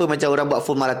faham kenapa macam orang buat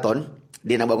full marathon.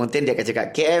 Dia nak buat konten, dia akan cakap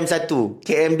KM1,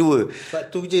 KM2. Sebab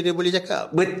tu je dia boleh cakap.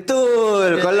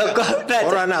 Betul. Kalau kau nak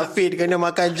orang nak fit kena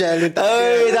makan gel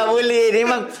tak boleh. Dia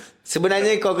memang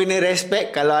sebenarnya kau kena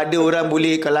respect kalau ada orang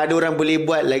boleh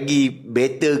buat lagi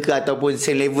better ke ataupun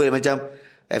same level macam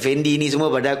Afendi ni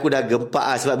semua. Pada aku dah gempak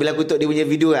lah. Sebab bila aku tengok dia punya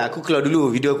video, aku keluar dulu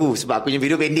video aku. Sebab aku punya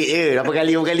video pendek je, berapa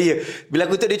kali je. Bila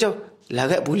aku tengok dia macam,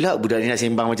 larat pula budak ni nak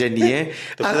sembang macam ni.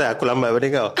 Aku lambat pada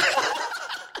kau.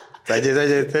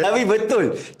 Saja. Tapi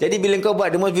betul. Jadi bila kau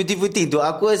buat the most beautiful thing tu,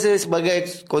 aku rasa sebagai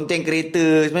content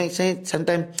creator, sebenarnya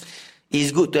sometimes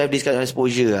it's good to have this kind of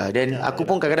exposure lah. Dan aku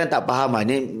pun kadang-kadang tak faham lah.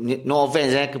 No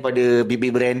offense kepada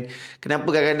big brand. Kenapa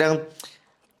kadang-kadang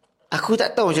aku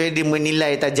tak tahu macam mana dia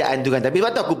menilai tajaan tu kan. Tapi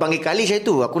sebab tu aku panggil Kalish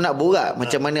tu. Aku nak borak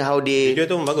macam mana how they... Video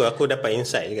tu bagus. Aku dapat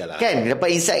insight juga lah. Kan? Dapat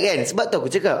insight kan? Sebab tu aku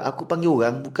cakap, aku panggil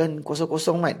orang bukan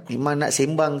kosong-kosong mat. Memang nak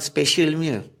sembang special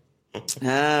punya.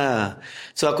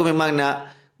 So aku memang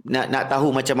nak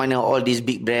tahu macam mana all these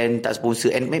big brand tak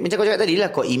sponsor. And macam kau cakap tadi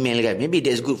lah, kau email kan, maybe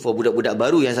that's good for budak-budak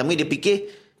baru yang sama dia fikir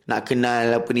nak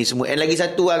kenal apa ni semua. And lagi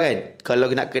satu lah kan,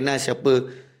 kalau nak kenal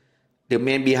siapa the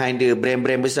man behind the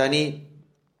brand-brand besar ni,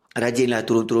 rajinlah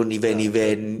turun-turun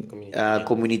event-event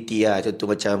community lah.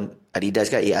 Contoh macam Adidas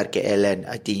kan, ARKL kan,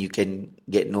 I think you can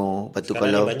get know. Lepas tu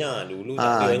sekarang kalau banyak.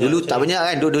 dulu tak banyak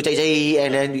kan, dulu cari-cari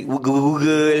and then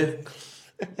Google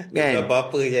kan,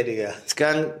 apa-apa je ada kan.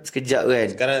 Sekarang sekejap kan.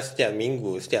 Sekarang setiap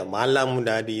minggu, setiap malam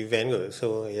dah ada event kot.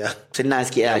 So senang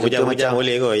sikit lah. Contoh macam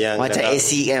boleh kot yang macam AC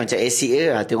kan, macam AC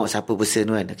je tengok siapa person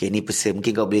tu kan. Okay, ni person,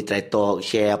 mungkin kau boleh try talk,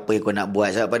 share apa yang kau nak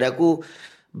buat. Sebab pada aku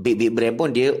big brand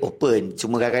pun dia open.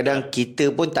 Cuma kadang-kadang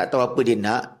kita pun tak tahu apa dia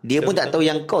nak. Dia pun tak tahu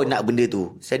yang kau nak benda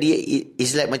tu. Jadi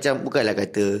it's like macam, bukanlah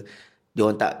kata dia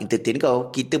orang tak entertain kau,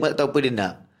 kita pun tak tahu apa dia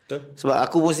nak. Sebab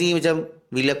aku pun sendiri macam,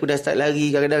 bila aku dah start lari,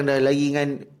 kadang-kadang dah lari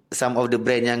dengan some of the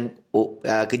brand yang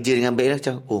kerja dengan brand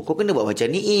macam, kau kena buat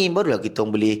macam ni, barulah kita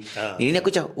orang boleh ni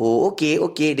aku macam,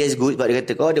 okay, that's good. Sebab dia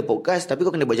kata kau ada podcast tapi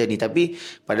kau kena buat macam ni. Tapi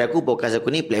pada aku podcast aku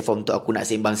ni platform untuk aku nak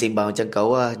sembang-sembang macam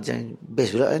kau lah, macam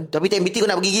best pula kan. Tapi TMBT kau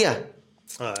nak pergi lah.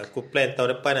 Aku plan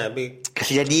tahun depan lah.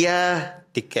 Kasih jadi lah.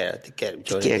 Tiket.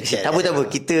 Tak apa.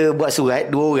 Kita buat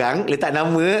surat 2 orang, letak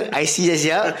nama, IC dah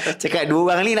siap. Cakap 2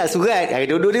 orang ni nak surat.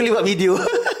 Dua-dua dia boleh buat video.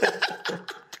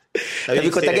 Tapi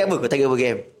kau target apa?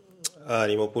 Game?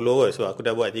 50 kot. So aku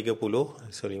dah buat 30.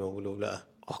 So 50 pula.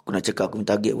 Aku nak cakap aku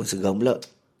target pun seram pula.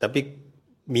 Tapi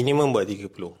minimum buat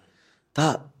 30.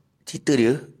 Tak. Cerita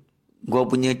dia, gua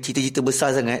punya cita-cita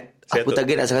besar sangat. 100. Aku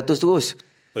target nak 100 terus.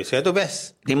 100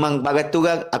 best. Memang 400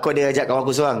 orang. Aku ada ajak kawan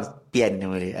aku seorang, Pian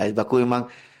nama dia. Aku memang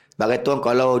 400 orang.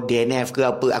 Kalau DNF ke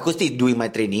apa, aku still doing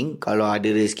my training. Kalau ada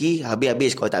rezeki,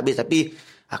 habis-habis. Kalau tak habis, tapi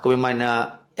aku memang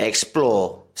nak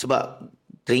explore. Sebab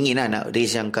teringin lah nak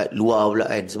race yang kat luar pula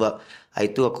kan. Sebab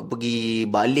hari tu aku pergi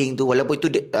baling tu. Walaupun itu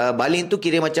baling tu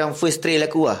kira macam first trail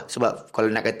aku lah. Sebab kalau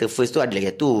nak kata first tu ada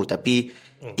lagi satu. Tapi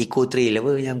Eco Trail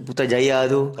apa yang Putrajaya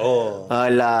tu.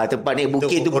 Alah, tempat naik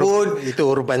bukit tu pun itu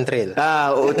urban trail.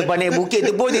 Tempat naik bukit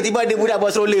tu pun tiba-tiba ada budak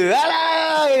bawa stroller.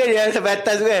 Alah, dia sampai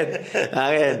atas tu kan.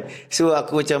 Kan. So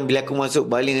aku macam bila aku masuk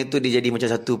baling itu, dia jadi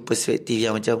macam satu perspektif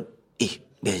yang macam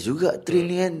best juga trail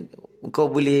ni kan.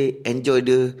 Kau boleh enjoy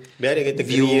the biar dia kata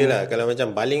view lah. Kalau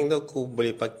macam baling tu aku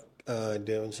boleh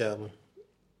dia macam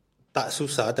tak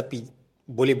susah tapi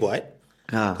boleh buat.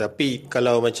 Tapi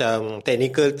kalau macam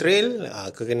technical trail,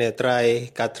 aku kena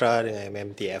try Katra dengan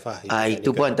MMTF lah.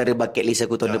 Itu pun antara bucket list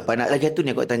aku tahun depan. Nak lagi satu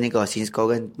ni aku tanya kau, since kau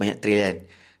kan banyak trail kan.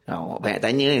 Banyak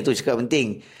tanya ni, tu cakap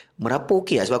penting. Merapu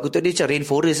okey lah. Sebab aku tahu dia macam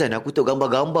rainforest kan. Aku tengok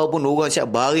gambar-gambar pun orang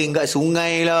siap baring kat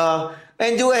sungai lah.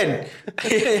 Enjoy kan.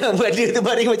 Yang berada tu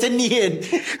baring macam ni kan.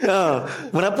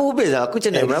 Merapu best lah. Aku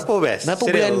macam Merapu best. Merapu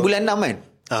bulan 6 kan.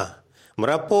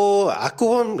 Merapu, aku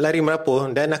pun lari Merapu.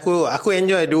 Dan aku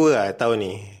enjoy 2 lah tahun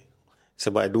ni.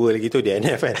 Sebab 2 lagi tu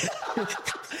DNF kan.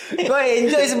 Kau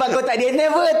enjoy sebab kau tak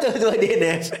DNF tu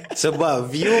DNF.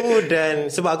 Sebab view dan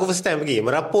sebab aku first time pergi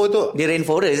Merapu tu. Di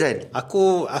rainforest kan.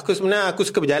 Aku sebenarnya aku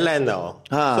suka berjalan tau.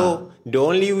 So the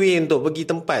only way untuk pergi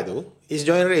tempat tu is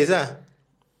join race lah.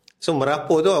 So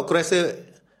Merapu tu aku rasa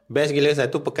best gila.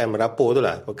 Satu pekan Merapu tu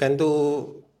lah. Pekan tu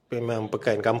memang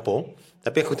pekan kampung.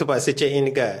 Tapi aku terpaksa check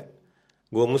in dekat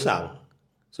Gua Musang.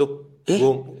 So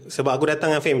sebab aku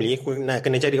datang dengan family, aku nak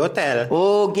kena cari hotel.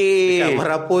 Okay. Dekat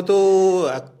Merapu tu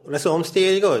aku rasa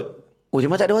homestay je kot. Dia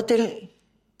memang tak ada hotel?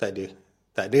 Tak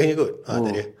ada je kot. Tak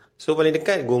ada. So paling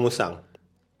dekat Gua Musang.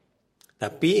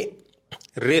 Tapi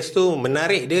race tu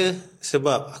menarik dia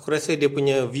sebab aku rasa dia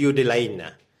punya view dia lain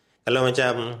lah. Kalau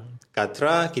macam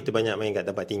Katra kita banyak main kat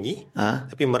tempat tinggi.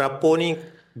 Tapi Merapu ni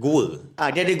gua.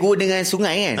 Dia ada gua dengan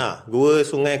sungai kan? Gua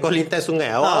sungai. Kau lintas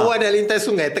sungai. Awak dah lintas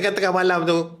sungai. Tengah-tengah malam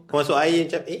tu kau masuk air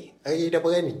macam air dah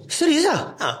berani. Serius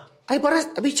lah? Air paras.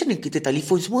 Habis macam mana kita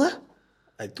telefon semua?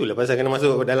 Itulah pasal kena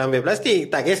masuk dalam beg plastik.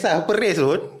 Tak kisah apa race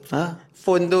pun.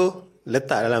 Phone tu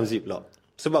letak dalam ziplock.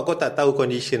 Sebab kau tak tahu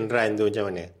condition run tu macam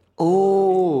mana.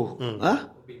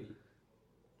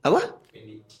 Apa?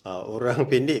 Orang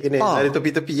pendek kena ada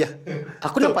tepi-tepi lah.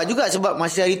 Aku nampak juga sebab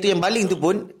masa hari tu yang baling tu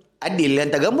pun Adil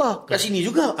hantar gambar kat sini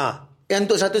juga. Yang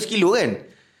untuk 100 kilo kan.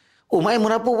 Main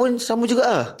Merapu pun sama juga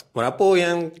lah. Merapu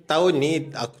yang tahun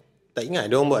ni aku tak ingat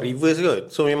dia orang buat reverse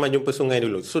kot. So memang jumpa sungai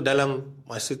dulu. So dalam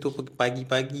masa tu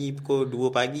pagi-pagi pukul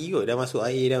 2 pagi kot dah masuk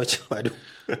air dah macam aduh.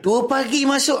 2 pagi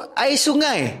masuk air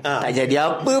sungai. Tak jadi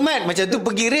apa Mat. Macam tu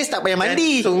pergi race tak payah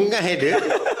mandi. Sungai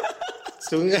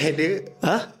dia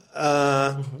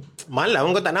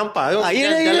malam kau tak nampak tu.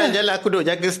 Jalan-jalan aku duduk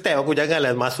jaga step. Aku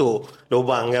janganlah masuk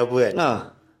lubang ke apa kan.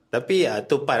 Tapi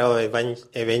tu part of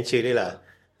adventure dia lah.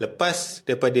 Lepas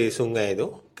daripada sungai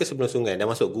tu ke sebelum sungai dah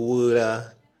masuk gua lah.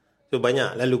 So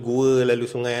banyak lalu gua lalu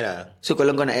sungai lah. So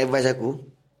kalau kau nak advise aku,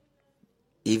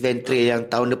 event trail yang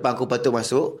tahun depan aku patut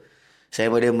masuk,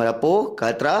 saya pada Merapu,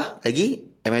 Katra lagi,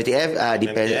 MTF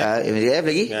MTF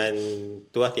lagi dengan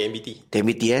tu lah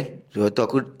TMBT kan. So tu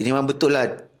aku ini memang betul lah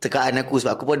tekaan aku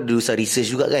sebab aku pun ada usaha research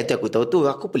juga kan. Aku tahu tu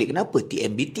aku pelik kenapa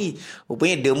TMBT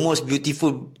rupanya the most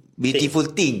beautiful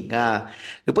thing.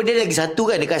 Lepas dia lagi satu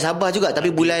kan dekat Sabah juga tapi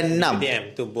bulan 6. BTM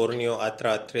tu Borneo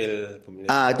Ultra Trail.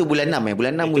 Tu bulan 6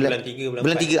 bulan 6 bulan 3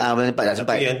 bulan 4 tak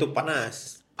sempat. Tapi yang tu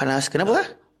panas kenapa?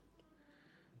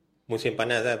 Musim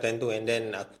panas lah time tu. And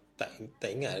then aku tak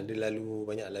ingat dia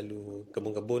banyak lalu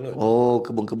kebun-kebun kot.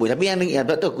 Kebun-kebun. Tapi yang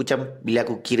tu aku macam bila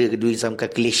aku kira doing some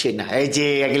calculation lah.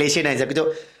 Calculation lah. Aku tu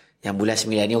yang bulan 9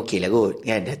 ni okey lah kot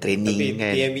kan. Dah training. Tapi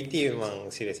kan. PMBT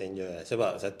memang serious enjoy lah.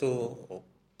 Sebab satu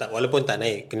walaupun tak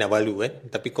naik Kinabalu kan.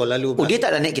 Tapi kau lalu dia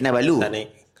tak nak naik Kinabalu. Tak naik.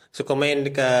 So kau main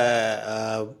dekat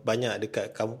banyak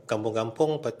dekat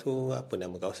kampung-kampung. Lepas tu apa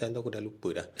nama kawasan tu aku dah lupa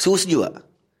dah. Suhu sejuk tak?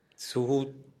 Suhu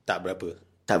tak berapa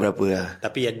lah.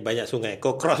 Tapi banyak sungai.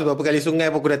 Kau cross berapa kali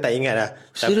sungai pun aku dah tak ingat dah.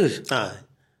 Serius?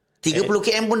 30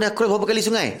 km pun dah cross berapa kali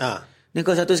sungai? Ni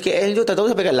kau 100 km tu tak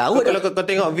tahu sampai kat laut. Kalau kau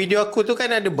tengok video aku tu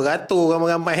kan ada beratur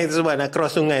ramai-ramai tu sebab nak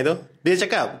cross sungai tu. Dia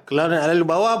cakap kalau nak lalu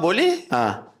bawah boleh.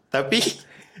 Tapi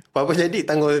apa-apa jadi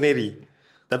tanggung sendiri.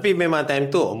 Tapi memang time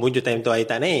tu time tu air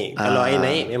tak naik. Kalau air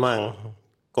naik memang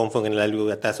confirm kena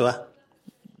lalu atas lah.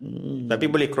 Tapi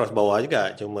boleh cross bawah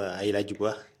juga. Cuma air laju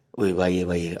lah. Bahaya.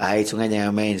 Air sungai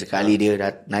jangan main. Sekali dia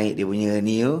dah naik dia punya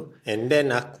ni tu. And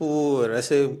then aku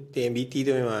rasa TMBT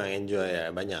tu memang enjoy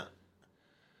lah, banyak.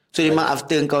 So memang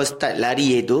after kau start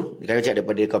lari tu, kau cakap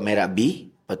daripada kau main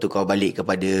rugby, lepas tu kau balik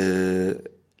kepada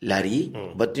lari,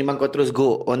 lepas tu memang kau terus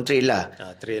go on trail lah.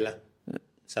 Trail lah.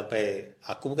 Sampai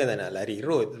aku bukan tak nak lari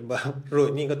road. Sebab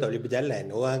road ni kau tak boleh berjalan.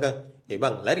 Orang kan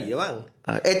bang lari je bang.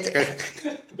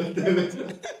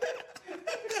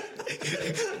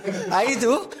 Hari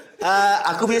tu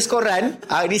aku punya skoran,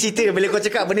 ni cerita bila kau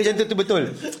cakap benda macam tu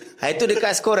betul. Hari tu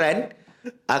dekat skoran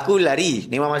aku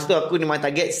lari. Memang masa tu aku memang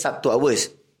target sub 2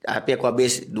 hours. Tapi aku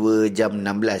habis 2 jam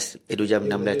 16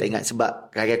 tak ingat sebab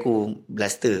kaki aku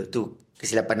blaster tu.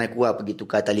 Kesilapan aku lah pergi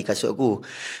tukar tali kasut aku.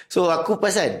 So aku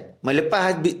perasan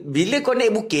melepas bila kau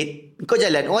naik bukit kau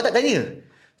jalan orang tak tanya.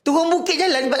 Turun bukit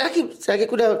jalan sebab kaki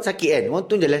aku dah sakit kan. Orang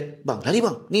tu jalan, bang lari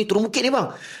bang, ni turun bukit ni bang.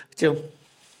 Macam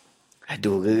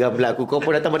aduh, geram pula aku. Kau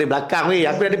pun datang pada belakang weh.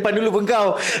 Aku dah depan dulu pun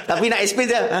kau. Tapi nak explain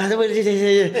je.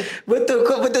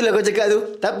 Betul lah kau cakap tu.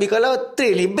 Tapi kalau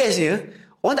trail ni bestnya,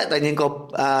 orang tak tanya kau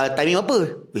timing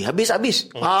apa. Weh, habis.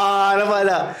 Nampak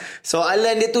tak?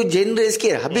 Soalan dia tu general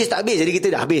sikit. Habis tak habis? Jadi kita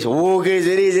dah habis. Okay,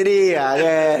 jadi.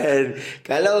 Kan?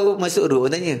 Kalau masuk road,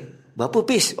 orang tanya, berapa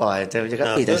pace? Macam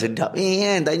cakap, tak sedap ni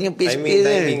kan. Tanya pace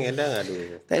timing kadang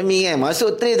aduh. Timing kan.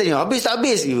 Masuk trail tanya, habis tak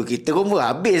habis? Kita pun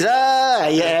habis lah.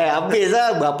 Habis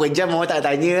lah. Berapa jam orang tak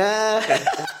tanya lah.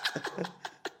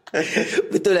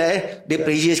 Betul lah dia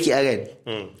pressure sikit lah kan.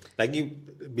 Lagi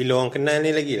bila orang kenal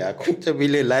ni lagi lah, aku macam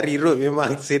bila lari road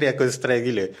memang serius aku stress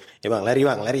gila. Bang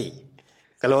lari.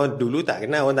 Kalau dulu tak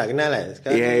kenal, orang tak kenal lah.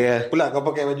 Sekarang pula kau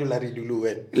pakai baju lari dulu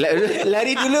kan.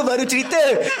 Lari dulu baru cerita.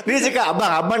 Dia cakap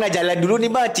abang nak jalan dulu ni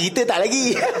bang, cerita tak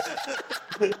lagi.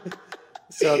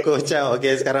 So aku macam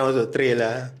sekarang masuk trail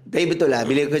lah. Tapi betul lah,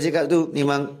 bila kau cakap tu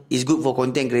memang it's good for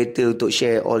content creator untuk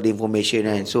share all the information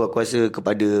kan. So aku rasa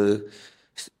kepada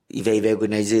event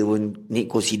organizer pun need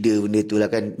consider benda tu lah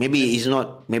kan. Maybe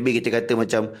kita kata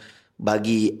macam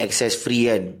bagi access free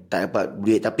kan, tak dapat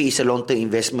duit, tapi it's a long term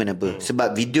investment apa.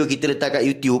 Sebab video kita letak kat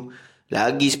YouTube,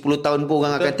 lagi 10 tahun pun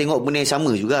orang akan tengok benda yang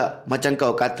sama juga. Macam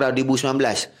kau Katra 2019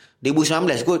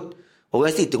 kot,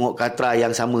 orang mesti tengok Katra yang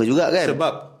sama juga kan.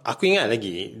 Sebab aku ingat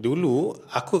lagi dulu,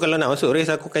 aku kalau nak masuk race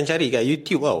aku akan cari kat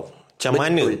YouTube tau,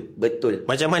 Betul.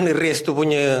 macam mana race tu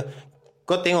punya.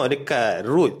 Kau tengok dekat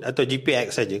road atau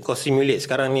GPX saja, kau simulate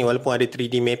sekarang ni walaupun ada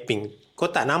 3D mapping, kau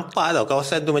tak nampak tau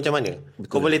kawasan tu macam mana. Betul.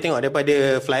 Kau boleh tengok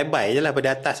daripada flyby je lah,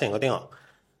 pada atas kan kau tengok.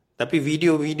 Tapi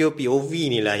video-video POV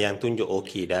ni lah yang tunjuk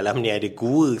dalam ni ada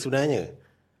gua sebenarnya.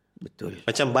 Betul.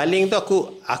 Macam baling tu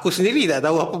aku sendiri tak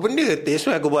tahu apa benda. That's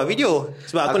why aku buat video.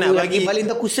 Sebab aku nak bagi baling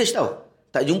tu aku search tau,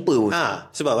 tak jumpa pun.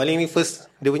 Sebab baling ni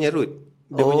first dia punya route.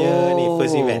 Dia punya ni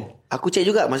first event. Aku check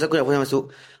juga masa aku nak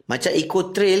masuk. Macam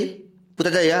Eco Trail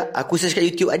Putrajaya, aku search kat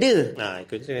YouTube ada.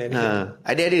 Eco Trail ada.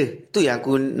 Ada. Tu yang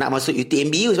aku nak masuk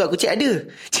UTMB tu sebab aku check ada.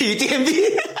 UTMB.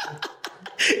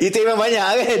 Itu memang banyak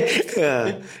kan.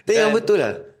 Tapi memang betul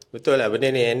lah. Betul lah benda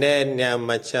ni. And then yang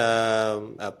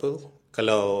macam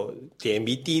kalau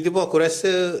TMBT tu pun aku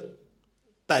rasa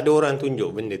tak ada orang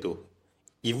tunjuk benda tu.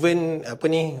 Even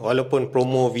walaupun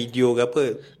promo video ke apa,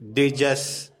 dia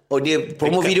just dia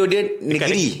promo video dia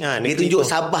negeri. Dia tunjuk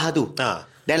Sabah tu.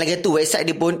 Dan lagi tu website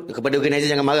dia pun, kepada organizer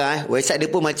jangan marah website dia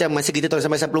pun macam masa kita tahun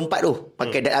 1994 tu,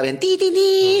 pakai data yang ti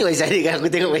website dia kan. Aku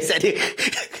tengok website dia.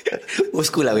 Old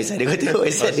school lah website dia. Kau tengok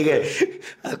website dia kan.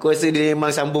 Aku rasa dia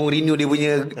memang sambung renew dia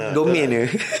punya domain dia.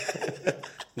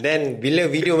 Dan bila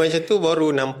video macam tu baru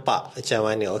nampak macam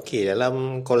mana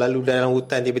dalam kau lalu dalam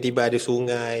hutan tiba-tiba ada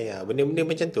sungai, benda-benda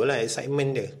macam tu lah excitement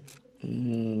dia.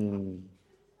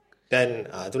 Dan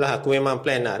itulah aku memang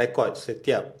plan nak record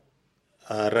setiap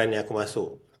run yang aku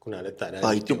masuk. Aku nak letak dalam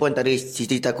itu pun antara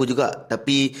cerita aku juga.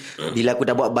 Tapi bila aku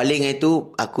dah buat baling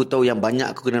itu, aku tahu yang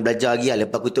banyak aku kena belajar lagi lah.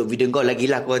 Lepas aku tengok video kau lagi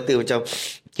lah, aku kata macam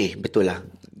betul lah.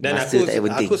 Dan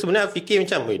aku sebenarnya fikir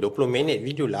macam 20 minit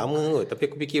video lama kot. Tapi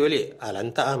aku fikir balik,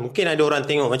 lantak lah. Mungkin ada orang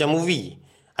tengok macam movie.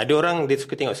 Ada orang dia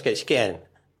suka tengok sikit-sikit kan.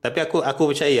 Tapi aku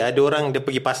percaya ada orang dia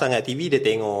pergi pasang kat TV, dia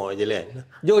tengok je kan.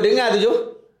 Jo, dengar tu Jo.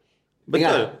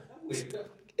 Betul.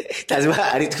 Tak, sebab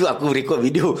hari tu aku record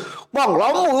video, bang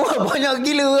lama banyak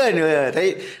gila kan. Tapi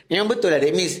yang betul lah, that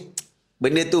means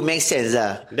benda tu make sense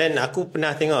lah. Dan aku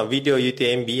pernah tengok video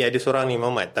UTMB, ada seorang ni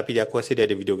Muhammad, tapi aku rasa dia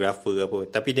ada videographer ke apa,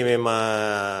 tapi dia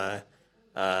memang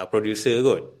producer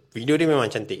kot. Video dia memang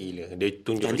cantik gila. Dia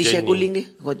tunjuk nanti share aku link dia,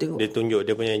 kau tengok. Dia tunjuk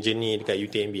dia punya journey dekat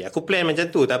UTMB. Aku plan macam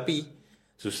tu, tapi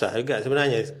susah juga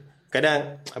sebenarnya.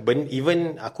 Kadang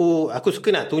even aku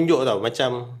suka nak tunjuk tau,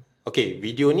 macam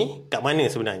video ni kat mana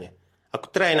sebenarnya.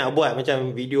 Aku try nak buat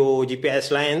macam video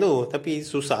GPS lain tu, tapi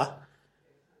susah.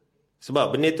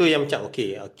 Sebab benda tu yang macam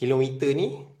kilometer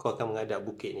ni kau akan menghadap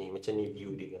bukit ni, macam ni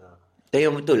view dia.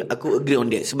 Yang betul, aku agree on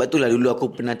that. Sebab tu lah dulu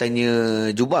aku pernah tanya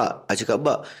Jubak, cakap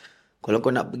Bak, kalau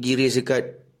kau nak pergi race dekat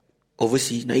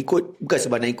overseas, nak ikut, bukan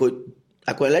sebab nak ikut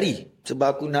aku nak lari, sebab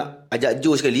aku nak ajak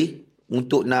Joe sekali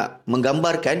untuk nak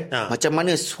menggambarkan macam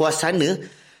mana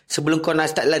suasana sebelum kau nak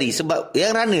start lari. Sebab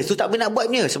yang runners tu tak boleh nak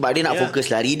buatnya, sebab dia nak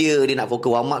fokus lari dia nak fokus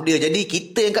warm up dia. Jadi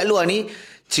kita yang kat luar ni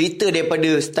cerita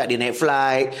daripada start dia naik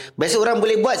flight. Biasa orang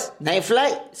boleh buat naik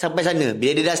flight sampai sana.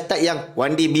 Bila dia dah start yang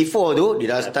one day before tu,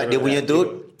 dia dah start dia punya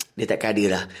tu, dia takkan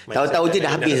ada lah. Tahu-tahu je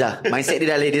dah habis lah. Mindset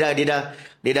dia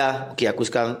dah aku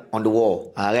sekarang on the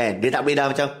wall kan. Dia tak boleh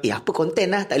dah macam apa konten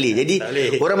lah. Tak boleh. Jadi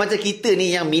orang macam kita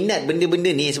ni yang minat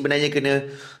benda-benda ni sebenarnya kena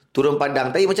turun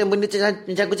padang. Tapi macam benda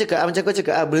macam aku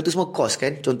cakap benda tu semua cost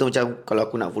kan. Contoh macam kalau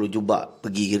aku nak follow Jubak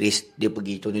pergi race, dia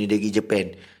pergi, contohnya dia pergi Japan,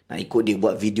 nak ikut dia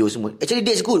buat video semua. Actually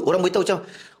that's good. Orang boleh tahu macam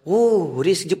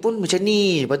race Jepun macam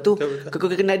ni. Lepas tu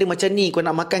kau kena ada macam ni. Kau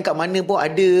nak makan kat mana pun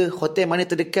ada, hotel mana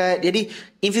terdekat. Jadi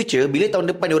in future bila tahun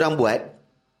depan dia orang buat,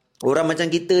 orang macam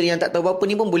kita yang tak tahu apa-apa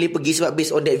ni pun boleh pergi sebab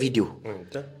based on that video.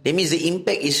 That means the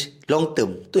impact is long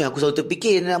term. Tu yang aku selalu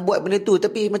terfikir nak buat benda tu.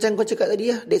 Tapi macam kau cakap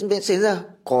tadi lah, that makes sense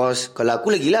lah. Cost, kalau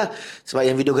aku lagi lah, sebab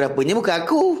yang videografernya bukan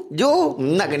aku, Joe.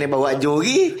 Nak kena bawa Joe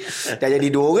lagi, dah jadi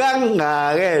 2 orang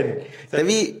kan.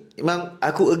 Tapi memang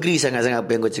aku agree sangat-sangat apa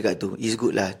yang kau cakap tu. It's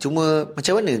good lah. Cuma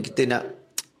macam mana kita nak,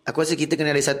 aku rasa kita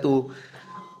kena ada satu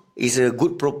is a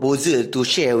good proposal to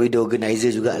share with the organizer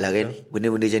jugalah kan.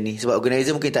 Benda-benda macam ni. Sebab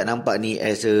organizer mungkin tak nampak ni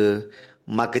as a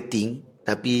marketing,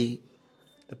 tapi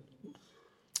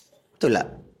betul tak?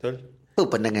 Betul. Apa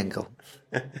pandangan kau?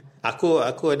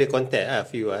 Aku ada contact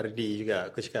few RD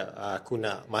juga. Aku cakap aku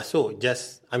nak masuk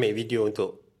just ambil video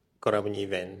untuk korang punya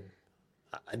event.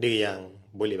 Ada yang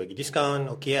boleh bagi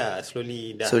diskaun, okey lah.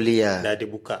 Slowly dah ada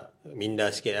buka minda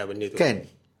sikit lah benda tu kan.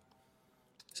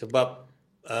 Sebab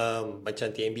macam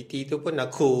TMBT tu pun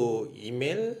aku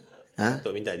email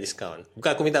untuk minta diskaun. Bukan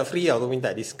aku minta free, aku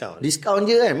minta diskaun. Diskaun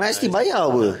je kan, mesti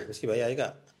bayar apa? Mesti bayar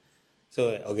juga.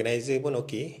 So organizer pun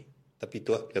okey. Tapi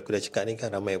tu lah, aku dah cakap ni kan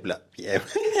ramai pula PM.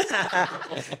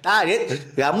 Tak, dia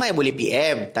ramai boleh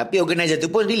PM. Tapi organizer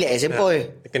tu pun relax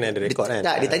sempoi. Kena ada rekod kan.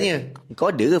 Tak, dia tanya, kau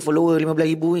ada ke follower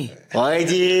 15,000 ni? Oh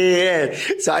je.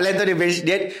 Soalan tu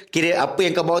dia kira apa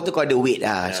yang kau bawa tu kau ada weight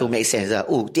lah. So make sense lah.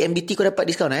 Oh, TMBT kau dapat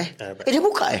diskaun dia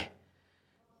buka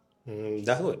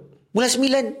dah kot. Bulan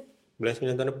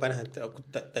 9 tahun depan lah. Aku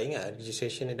tak ingat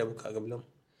registration dah buka ke belum.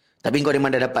 Tapi kau memang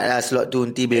dah dapat lah slot tu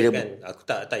nanti bila kan, aku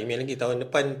tak email lagi. Tahun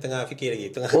depan tengah fikir lagi.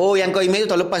 Oh, yang kau email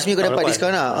tu tahun lepas ni kau dapat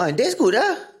diskaun lah. That's good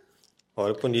lah.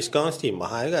 Walaupun diskaun still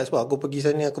mahal kan. Sebab aku pergi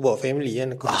sana, aku bawa family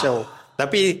kan. Aku macam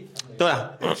tapi tu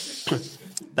lah.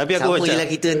 Tapi aku sama je lah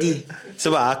kita nanti.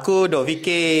 Sebab aku dok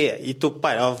fikir itu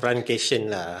part of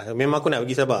runcation lah. Memang aku nak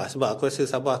pergi Sabah. Sebab aku rasa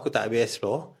Sabah aku tak habis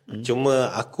explore.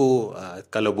 Cuma aku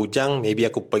kalau bujang maybe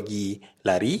aku pergi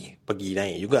lari, pergi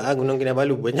naik juga Gunung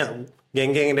Kinabalu. Banyak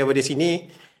geng-geng daripada sini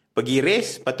pergi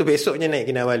race, lepas tu besoknya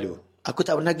naik Kinabalu. Aku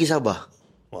tak pernah pergi Sabah.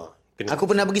 Aku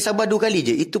pernah pergi Sabah 2 kali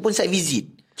je. Itu pun site visit.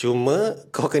 Cuma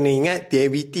kau kena ingat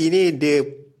TMBT ni dia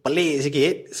pelik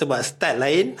sikit sebab start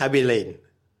lain, habis lain.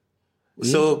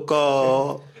 So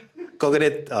kau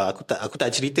kena aku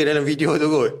tak cerita dalam video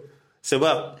tu kot.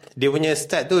 Sebab dia punya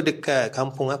start tu dekat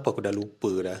kampung apa aku dah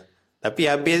lupa dah. Tapi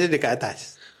habis dia dekat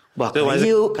atas.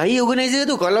 Kaya organizer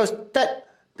tu kalau start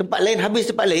tempat lain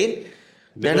habis tempat lain.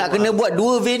 Dan nak kena buat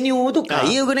 2 venue tu.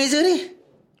 Kaya organizer ni.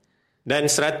 Dan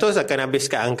 100 akan habis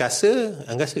kat Angkasa.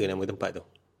 Angkasa ke nama tempat tu?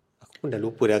 Aku pun dah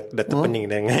lupa. Dah terpening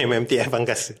dengan MMTF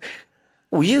Angkasa.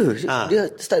 Oh ya yeah. Dia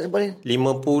start tempat lain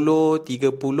 50,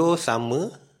 30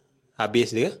 sama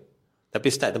habis dia. Tapi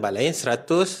start tempat lain.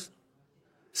 100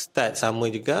 start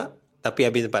sama juga tapi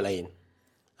habis tempat lain.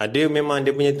 Ada memang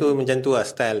dia punya tu macam tu lah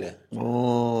style dia.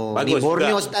 Oh, bagus ni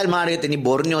Borneo juga. Style mana kata ni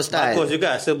Borneo style. Bagus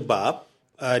juga sebab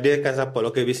dia akan support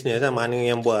local business lah. Mana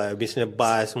yang buat business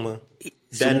bar semua.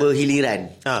 Dan sumber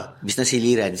hiliran. Bisnes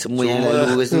hiliran. Semua yang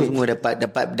lalu semua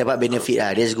dapat benefit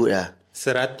lah. That's good lah.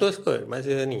 100 kot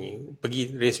masa ni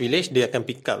pergi Race Village dia akan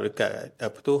pick up dekat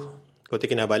Kota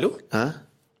Kinabalu.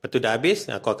 Lepas tu dah habis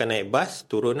kau akan naik bas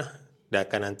turun lah. Dah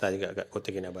akan hantar juga kat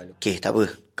Kota Kinabalu. Okay, tak apa.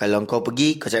 Kalau kau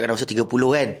pergi, kau cakap masa 30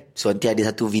 kan. So, nanti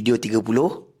ada satu video 30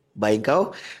 by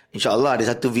kau. InsyaAllah ada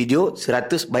satu video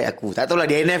 100 by aku. Tak tahulah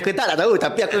dia NF ke tak tahu.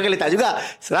 Tapi aku akan letak juga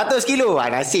 100 kilo.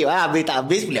 Nasib lah. Habis tak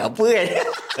habis boleh apa kan.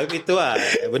 Tapi tu lah.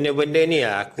 Benda-benda ni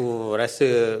lah. Aku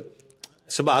rasa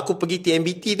sebab aku pergi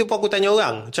TMBT tu pun aku tanya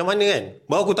orang. Macam mana kan.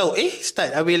 Baru aku tahu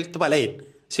start habis tempat lain.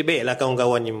 Sebaiklah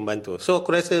kawan-kawan yang membantu. So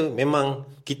aku rasa memang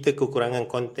kita kekurangan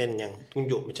konten yang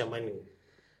tunjuk macam mana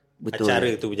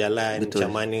acara tu berjalan,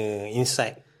 macam mana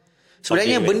insight.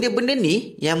 Sebenarnya benda-benda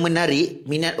ni yang menarik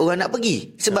minat orang nak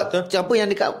pergi. Sebab apa yang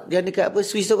dekat apa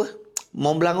Swiss tu apa?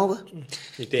 Mont Blanc apa?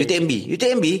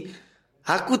 UTMB.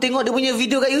 Aku tengok dia punya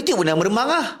video kat YouTube pun dah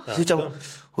meremang lah. Macam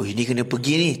ini kena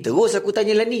pergi ni. Terus aku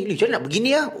tanya lah ni, macam mana nak pergi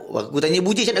ni lah? Aku tanya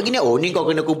Buji macam nak pergi ni. Ni kau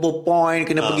kena kumpul point,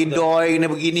 kena pergi doi, kena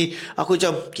pergi ni. Aku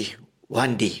macam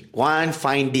one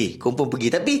fine day kumpul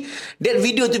pergi. Tapi that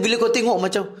video tu bila kau tengok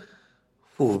macam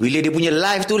bila dia punya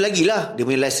live tu lagilah. Dia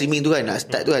punya live streaming tu kan nak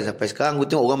start tu kan. Sampai sekarang aku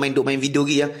tengok orang main video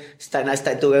lagi yang nak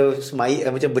start tu semai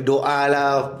macam berdoa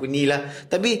lah, inilah.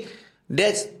 Tapi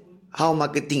that's how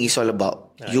marketing is all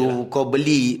about. Kau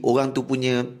beli orang tu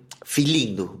punya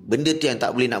feeling tu. Benda tu yang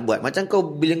tak boleh nak buat. Macam kau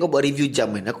bila kau buat review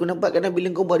jam kan. Aku nampak kadang bila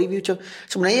kau buat review macam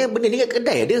sebenarnya benda ni kat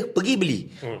kedai ada. Pergi beli.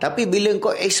 Tapi bila kau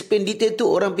explain detail tu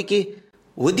orang fikir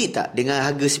worth it tak? Dengan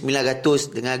harga 900,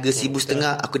 dengan harga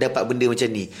 1,500 aku dapat benda macam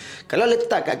ni. Kalau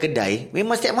letak kat kedai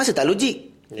memang setiap masa tak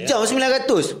logik. Jam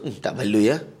 900 tak malu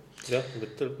ya.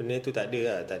 Betul benda tu tak ada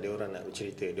lah. Tak ada orang nak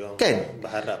bercerita. Dia orang kan?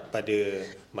 Berharap pada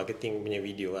marketing punya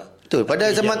video lah. Betul. Pada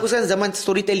zaman aku sekarang zaman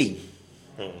storytelling.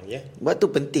 Sebab tu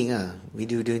penting lah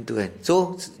video-video tu kan.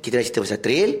 So kita dah cerita pasal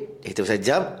trail, cerita pasal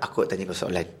jam. Aku nak tanya kau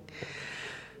soalan.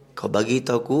 Kau bagi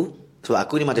tahu aku. Sebab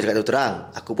aku ni memang cakap terang,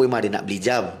 aku pun memang ada nak beli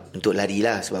jam untuk lari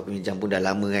lah. Sebab punya jam pun dah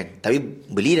lama kan. Tapi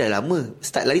beli dah lama.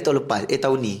 Start lari tahun lepas,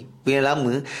 tahun ni punya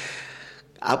lama.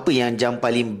 Apa yang jam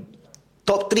paling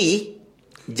top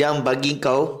 3 jam bagi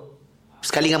kau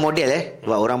sekali dengan model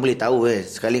sebab orang boleh tahu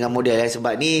sekali dengan model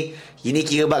sebab ni ini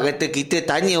kira bab kata kita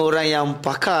tanya orang yang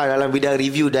pakar dalam bidang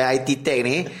review dan IT tech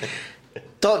ni.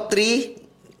 Top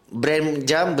 3 brand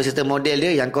jam beserta model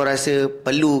dia yang kau rasa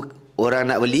perlu orang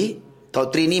nak beli.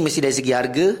 Top 3 ni mesti dari segi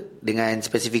harga dengan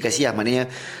spesifikasi maknanya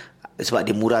sebab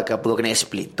dia murah ke apa kau kena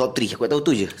explain. Top 3 aku tak tahu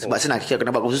tu je sebab senang kita kena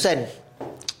buat keputusan.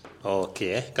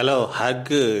 Okey Kalau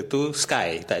harga tu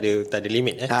sky, tak ada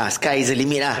limit Sky is the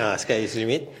limit lah. Sky is the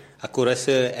limit. Aku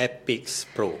rasa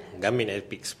Ep13 Pro, Garmin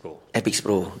Ep13 Pro. Ep13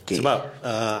 Pro. Okay. Sebab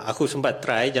aku sempat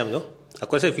try jam tu.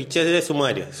 Aku rasa features dia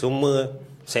semua ada. Semua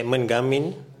segmen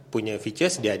Garmin punya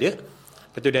features dia ada.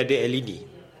 Lepas tu dia ada LED.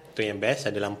 Tu yang best,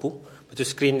 ada lampu. Lepas tu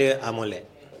screen dia AMOLED.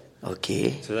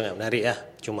 Okay. So sangat menarik lah.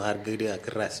 Cuma harga dia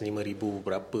keras 5,000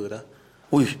 berapa dah.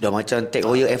 Dah macam tech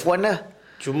Royal F1 dah.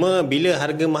 Cuma bila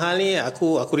harga mahal ni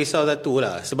aku risau satu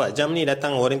lah. Sebab jam ni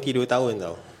datang warranty 2 tahun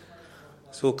tau.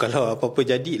 So kalau apa-apa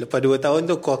jadi lepas 2 tahun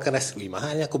tu kau akan rasa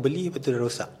mahal aku beli, lepas tu dah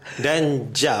rosak. Dan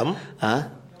jam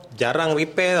jarang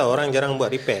repair tau. Orang jarang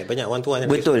buat repair. Banyak one-to-one.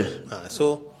 Betul.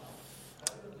 So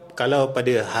kalau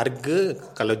pada harga,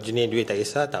 kalau jenis duit tak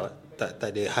kisah, tak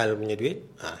ada hal punya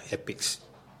duit, Ep13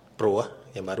 Pro lah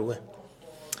yang baru kan.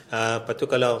 Lepas tu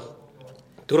kalau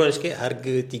turun sikit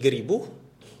harga 3,000,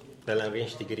 dalam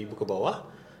range 3,000 ke bawah,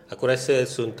 aku rasa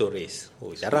Sunto Race.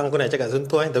 Jarang aku nak cakap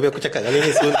Sunto tapi aku cakap kali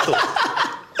ni Sunto.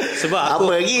 Sebab aku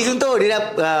apa lagi Sunto dia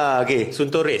dah okay.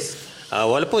 Sunto Race.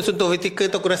 Walaupun Sunto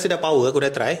Vertical tu aku rasa dah power, aku dah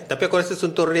try, tapi aku rasa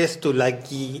Sunto Race tu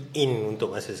lagi in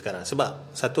untuk masa sekarang.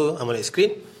 Sebab satu AMOLED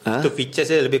screen, tu features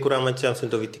dia lebih kurang macam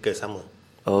Sunto Vertical sama.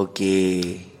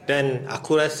 Okay. Dan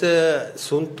aku rasa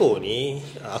Sunto ni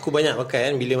aku banyak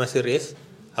pakai kan bila masa race.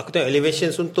 Aku tengok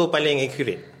elevation Sunto paling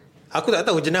accurate. Aku tak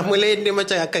tahu jenama lain dia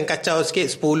macam akan kacau sikit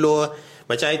 10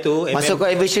 macam itu. Masa kau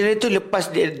elevation dia tu lepas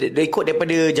dia ikut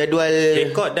daripada jadual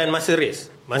rekod dan masa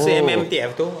race. Masa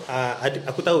MMTF tu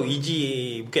aku tahu EG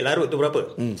Bukit Larut tu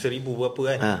berapa? 1,000 berapa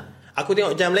kan. Aku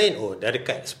tengok jam lain dah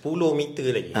dekat 10 meter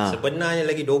lagi. Sebenarnya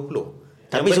lagi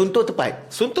 20. Tapi Sunto tepat.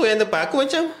 Sunto yang tepat. Aku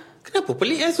macam kenapa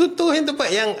pelik Sunto yang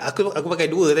tepat. Yang aku pakai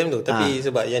 2 time tu. Tapi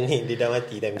sebab yang ni dia dah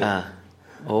mati time tu.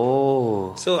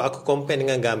 So aku compare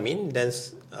dengan Garmin dan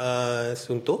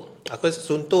Sunto. Aku rasa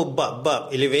Sunto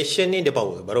bab elevation ni dia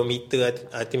power. Barometer,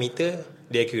 altimeter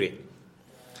dia accurate.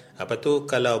 Lepas tu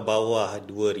kalau bawah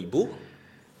 2,000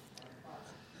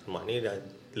 mak ni dah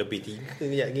lebih 3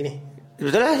 kejap gini.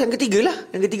 Betul lah. Yang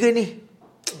ketiga ni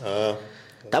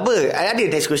tak apa. Ada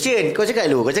next question. Kau cakap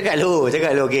lu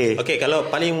okay. Okay, kalau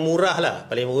paling murah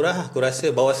aku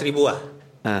rasa bawah 1,000 lah.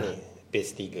 Ni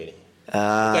PS3 ni.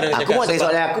 Aku buat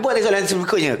soalan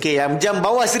berikutnya. Okay, yang jam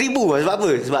bawah 1,000 sebab apa?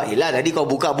 Sebab yelah tadi kau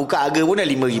buka harga pun dah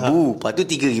 5,000, lepas tu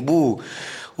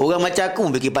 3,000. Orang macam aku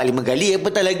pun fikir 5 kali.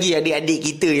 Apatah lagi adik-adik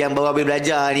kita yang baru habis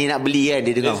belajar ni nak beli kan.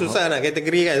 Dia dengar susah nak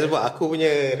kategorikan sebab aku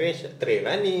punya range trail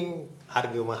running,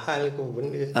 harga mahal ke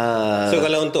benda. So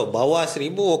kalau untuk bawah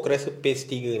 1,000 aku rasa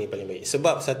PS3 ni paling baik.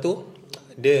 Sebab satu,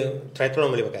 dia triathlon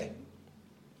boleh pakai.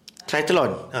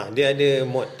 Triathlon? Dia ada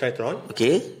mod triathlon.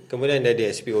 Okay. Kemudian dia ada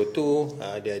SPO2,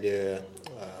 dia ada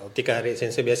optical heart rate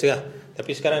sensor biasa lah.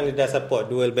 Tapi sekarang dia dah support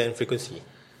dual band frequency.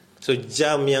 So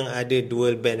jam yang ada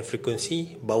dual band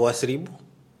frequency bawah 1,000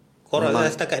 korang dah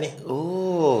setakat ni.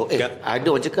 Ada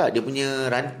orang cakap dia punya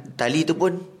tali tu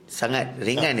pun sangat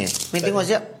ringan Main tengok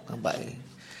siap. Nampak ni.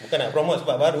 Bukan nak promote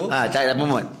sebab baru. Tak nak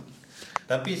promote.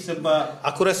 Tapi sebab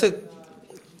aku rasa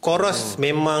Coros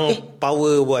memang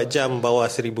power buat jam bawah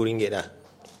RM1,000 dah.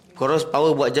 Coros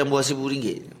power buat jam bawah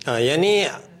RM1,000. Yang ni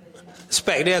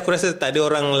spek dia aku rasa tak ada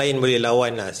orang lain boleh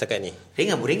lawan lah setakat ni.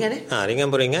 Ringan pun ringan Ringan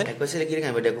pun ringan. Aku rasa lagi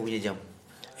ringan daripada aku punya jam.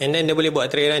 And then dia boleh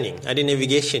buat trail running. Ada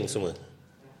navigation semua.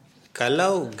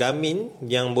 Kalau Garmin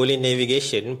yang boleh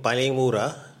navigation paling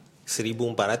murah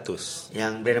 1,400.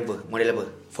 Yang brand apa? Model apa?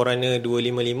 Forerunner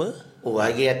 255.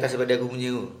 Harga atas daripada aku punya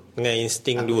tu. Dengan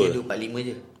Instinct 2. Aku 245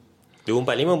 je.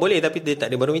 245 boleh tapi dia tak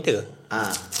ada barometer.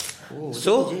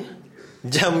 So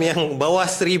jam yang bawah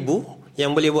 1,000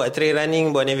 yang boleh buat trail running,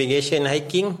 buat navigation,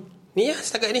 hiking, ni lah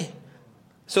setakat ni.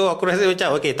 So aku rasa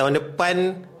macam okay, tahun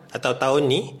depan atau tahun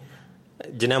ni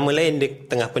jenama lain dia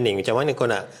tengah pening. Macam mana kau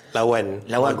nak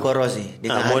lawan Coros ni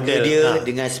dengan model dia,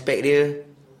 dengan spek dia.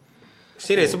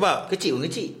 Serius sebab kecil.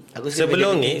 Aku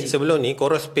sebelum ni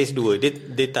Coros Space 2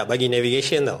 dia tak bagi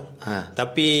navigation tau.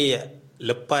 Tapi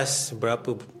lepas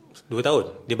berapa 2 tahun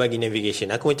dia bagi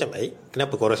navigation. Aku macam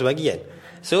kenapa Coros bagi kan?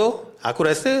 So aku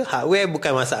rasa hardware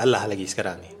bukan masalah lagi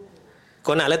sekarang ni.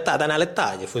 Kau nak letak tak nak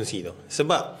letak je fungsi tu.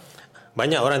 Sebab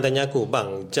banyak orang tanya aku,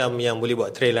 bang, jam yang boleh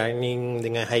buat trail running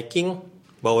dengan hiking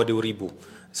bawah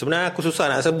 2,000. Sebenarnya aku susah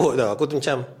nak sebut tau. Aku tu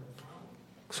macam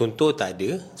Sunto tak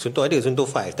ada. Sunto ada, Sunto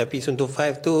 5. Tapi Sunto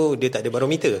 5 tu dia tak ada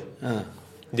barometer.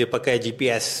 Dia pakai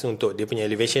GPS untuk dia punya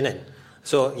elevation kan.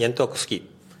 So yang tu aku skip.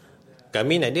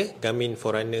 Garmin ada, Garmin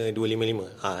Forerunner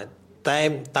 255.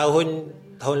 Tahun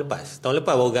lepas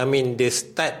baru Garmin dia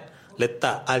start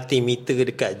letak altimeter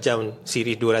dekat jam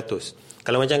series 200.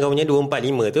 Kalau macam kau punya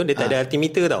 245 tu dia tak ada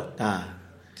altimeter tau.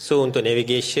 So untuk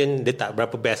navigation dia tak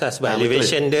berapa best lah. Sebab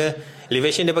elevation dia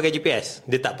pakai GPS.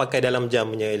 Dia tak pakai dalam jam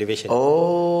punya elevation.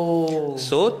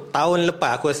 So tahun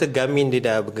lepas aku rasa Garmin dia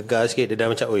dah bergegar sikit. Dia dah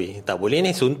macam tak boleh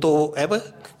ni Sunto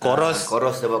Coros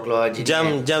dah bawa keluar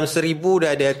jam 1000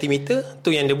 dah ada altimeter.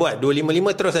 Tu yang dia buat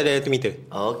 255 terus ada altimeter.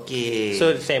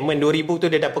 So segmen 2000 tu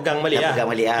dia dah pegang balik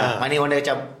Mana orang dah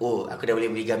macam aku dah boleh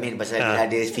beli Garmin pasal dia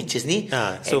ada features ni.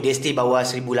 So dia still bawah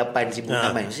 1008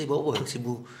 1006 mesti bawah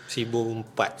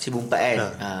 1004 kan.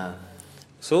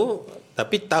 So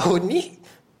tapi tahun ni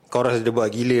Coros dia buat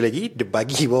gila lagi. Dia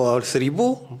bagi bawah 1000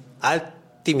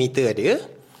 altimeter ada.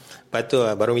 Lepas tu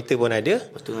barometer pun ada.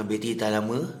 Lepas tu dengan bateri tahan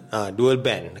lama. Dual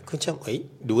band. Aku macam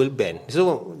dual band.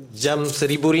 So jam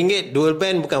RM1000 dual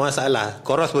band bukan masalah.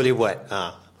 Coros boleh buat.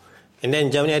 And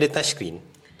then jam ni ada touchscreen.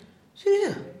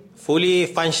 Serius? Fully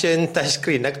function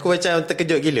touchscreen. Aku macam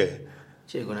terkejut gila.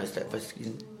 Cik kau nak start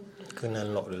touchscreen. Kena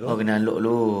lock dulu. Kena lock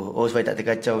dulu. supaya tak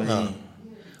terkacau ni.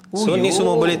 So ni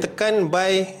semua boleh tekan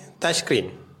by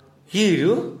touchscreen.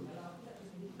 Tu?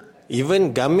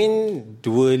 Even Garmin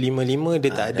 255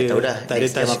 dia tak ada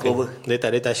touchscreen. Dia tak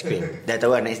ada touchscreen. Dah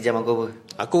tahu next jam aku apa.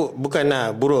 Aku bukan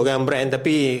nak burukkan brand,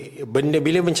 tapi benda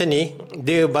bila macam ni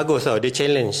dia bagus tau. Dia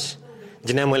challenge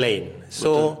jenama lain.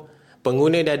 So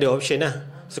pengguna dah ada option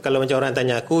lah. So kalau macam orang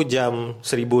tanya aku jam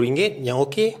RM1000 yang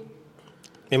okey,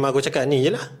 memang aku cakap ni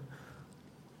je lah.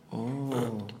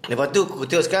 Lepas tu aku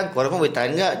tengok sekarang korang pun boleh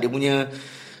tahan tak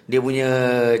dia punya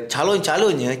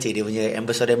calon-calonnya, dia punya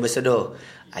ambassador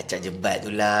Acak Jebat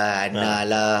tu lah, Ana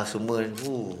lah, semua.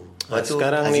 Lepas tu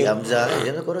sekarang Aziz ni Hamzah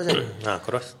jangan Coros kan.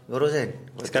 Coros kan.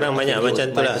 Sekarang banyak macam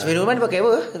tu lah. Afendi Othman pakai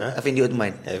apa?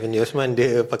 Afendi Othman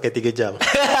dia pakai 3 jam.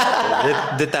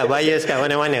 dia tak bias kat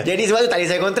mana-mana. Jadi sebab tu tak boleh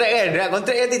sign kontrak kan.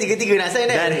 Kontrak nanti 3-3 nak sign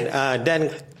kan. Dan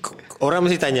orang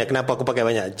mesti tanya kenapa aku pakai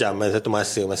banyak jam satu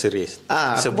masa race.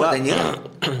 Sebab tanya.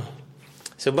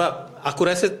 Sebab aku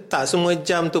rasa tak semua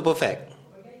jam tu perfect.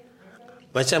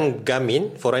 Macam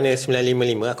Garmin Forerunner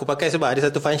 955 aku pakai sebab ada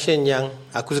satu function yang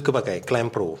aku suka pakai, Climb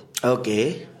Pro.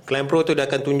 Climb Pro tu dia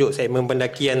akan tunjuk segmen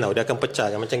pendakian tau. Dia akan pecah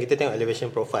kan. Macam kita tengok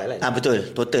elevation profile kan.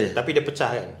 Betul, total. Tapi dia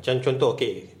pecah kan. Macam contoh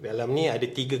dalam ni ada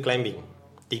 3 climbing,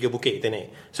 3 bukit kita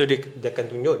naik. So dia akan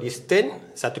tunjuk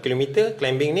distance 1 km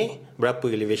climbing ni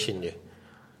berapa elevation dia.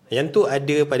 Yang tu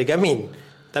ada pada Garmin.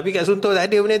 Tapi kat Sunto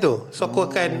tak ada benda tu. So aku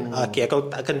akan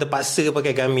aku akan terpaksa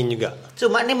pakai Garmin juga.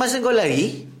 So maknanya masa kau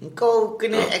lari, kau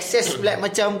kena access like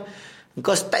macam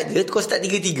kau start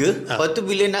 3-3. Lepas tu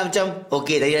bila nak macam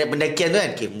tadi ada pendakian tu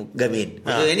kan, Garmin.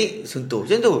 Maksudnya ni Sunto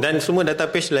macam tu. Dan semua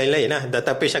database lain-lain lah.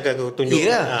 Database akan aku tunjuk.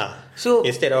 So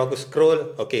instead of aku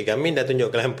scroll, Garmin dah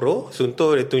tunjuk Climb Pro,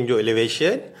 Sunto dia tunjuk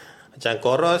elevation. Macam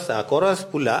Coros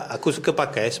pula aku suka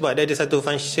pakai sebab dia ada satu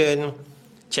function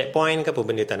checkpoint ke apa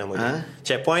benda tak nama dia.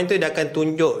 Checkpoint tu dia akan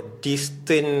tunjuk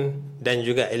distance dan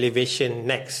juga elevation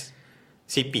next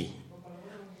CP.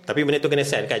 Tapi benda tu kena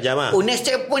set kat jam lah. Next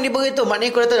checkpoint dia beritahu.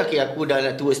 Maknanya kau dah tahu aku dah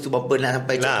nak towards tu berapa nak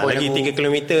sampai checkpoint lagi 3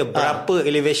 km berapa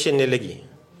elevation dia lagi.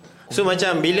 So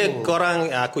macam bila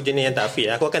korang aku jenis yang tak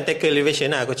fit, aku akan tackle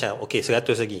elevation lah. Aku macam 100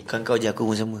 lagi. Kan kau je aku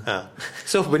pun sama.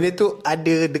 So benda tu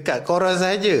ada dekat korang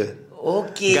saja.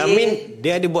 Garmin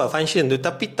dia ada buat function tu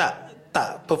tapi tak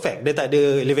perfect. Dia tak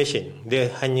ada elevation. Dia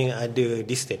hanya ada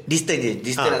distance je.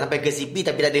 Distance nak sampai ke CP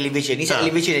tapi tak ada elevation. Ni set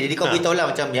elevation je. Jadi kau beritahu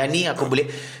lah macam yang ni aku boleh.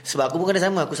 Sebab aku pun kena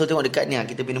sama. Aku selalu tengok dekat ni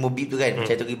kita punya nombor beep tu kan.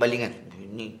 Macam tu pergi baling kan.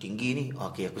 Ni tinggi ni.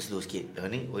 Aku slow sikit.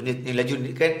 Ni laju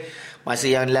kan. Masa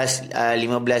yang last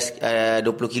 15-20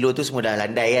 kilo tu semua dah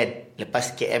landai kan.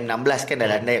 Lepas KM 16 kan dah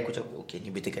landai. Aku cakap ni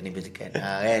better kan.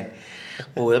 Kan.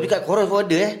 Tapi kat Coros pun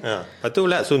ada Lepas tu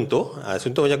pula Sunto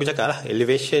macam aku cakap lah,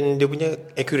 elevation dia punya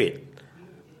accurate.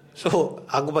 So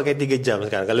aku pakai 3 jam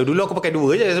sekarang. Kalau dulu aku pakai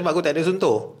 2 je sebab aku tak ada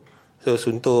Sunto. So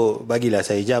Sunto bagilah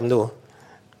saya jam tu.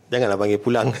 Janganlah panggil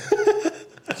pulang.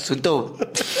 Sunto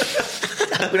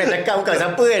aku nak cakap bukan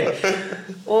siapa kan.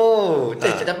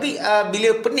 Tapi bila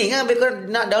pening kan, bila kau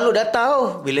nak download data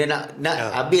bila nak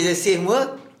habis save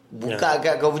semua, buka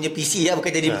kat kau punya PC lah.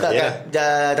 Bukan jadi buka kat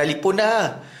telefon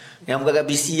dah. Yang buka kat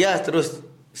PC lah. Terus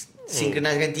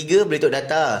sinkronaskan 3 boleh tengok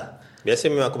data.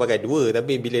 Biasa memang aku pakai 2.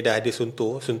 Tapi bila dah ada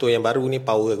Sunto yang baru ni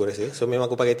power aku rasa. So memang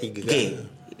aku pakai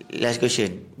 3 Last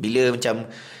question. Bila macam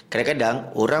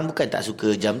kadang-kadang orang bukan tak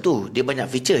suka jam tu, dia banyak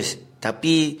features.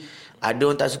 Tapi ada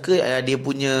orang tak suka dia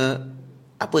punya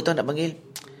apa tu nak panggil,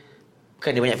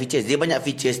 Kan dia banyak features. Dia banyak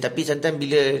features, tapi sometimes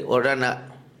bila orang nak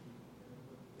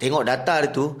tengok data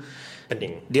dia tu,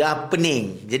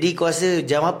 pening. Jadi aku rasa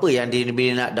jam apa yang dia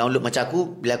bila nak download. Macam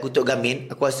aku, bila aku tengok Garmin,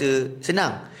 aku rasa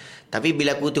senang. Tapi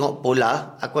bila aku tengok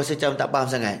Polar, aku rasa macam tak faham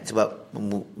sangat. Sebab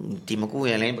tim aku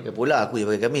yang lain pakai Polar, aku je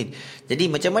pakai Garmin. Jadi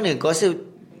macam mana kau rasa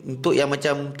untuk yang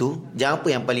macam tu, jam apa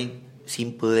yang paling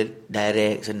simple,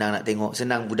 direct, senang nak tengok,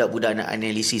 senang budak-budak nak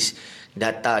analisis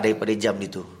data daripada jam dia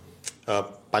tu?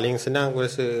 Paling senang aku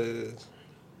rasa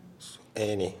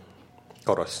ni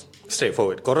Coros.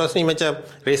 Straightforward. Coros ni macam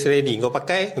race ready. Kau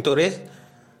pakai untuk race,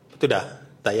 betul dah.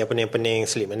 Tak payah pening-pening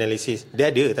sleep analysis.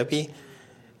 Dia ada, tapi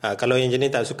kalau yang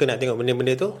jenis tak suka nak tengok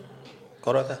benda-benda tu,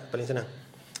 Coros lah paling senang.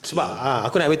 Sebab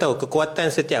aku nak beritahu kekuatan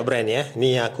setiap brand ni.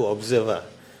 Ni yang aku observe lah.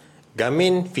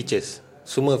 Garmin features,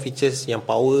 semua features yang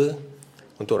power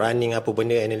untuk running apa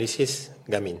benda analisis,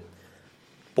 Garmin.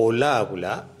 Polar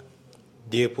pula,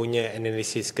 dia punya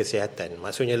analisis kesihatan.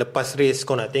 Maksudnya lepas race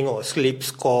kau nak tengok sleep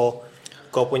score,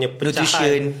 kau punya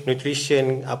pecahan,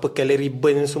 nutrition, apa calorie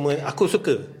burn semua. Aku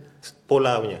suka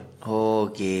Polar punya.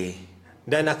 Okay.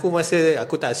 Dan aku masa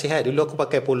aku tak sihat dulu, aku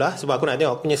pakai Polar sebab aku nak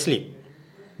tengok aku punya sleep.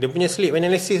 Dia punya sleep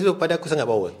analysis tu pada aku sangat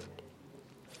power.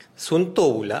 Sunto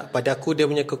pula pada aku dia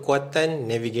punya kekuatan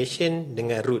navigation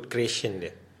dengan route creation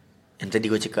dia. Yang tadi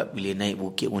kau cakap bila naik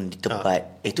bukit pun di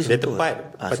tempat. Itu dia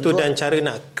tepat. Lepas tu dan cara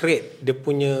nak create dia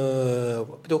punya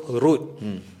route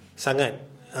sangat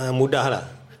mudah lah.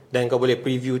 Dan kau boleh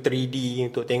preview 3D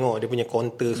untuk tengok dia punya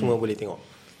contour semua boleh tengok.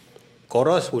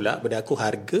 Coros pula pada aku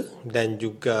harga dan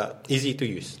juga easy to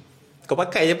use. Kau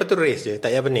pakai je betul race je, tak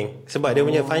payah pening. Sebab dia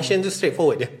punya function tu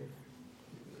straightforward je.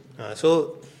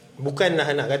 So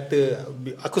bukanlah nak kata,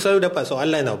 aku selalu dapat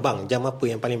soalan tau, bang jam apa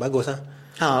yang paling bagus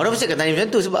orang mesti akan tanya macam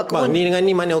tu. Sebab aku bang ni dengan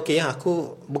ni mana okey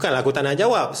aku bukanlah aku tak nak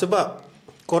jawab, sebab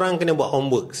korang kena buat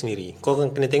homework sendiri.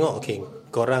 Korang kena tengok okey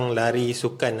korang lari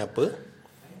sukan apa,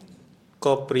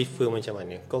 kau prefer macam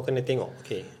mana. Kau kena tengok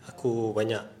okey aku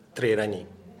banyak trail running,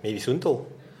 maybe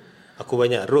Sunto. Aku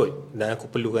banyak road dan aku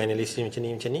perlukan analisis macam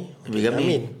ni ambil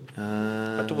Garmin.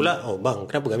 Lepas tu pula bang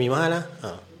kenapa Garmin mahal lah.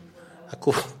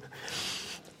 Aku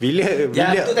bila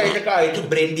tu tadi cakap itu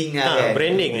branding kan.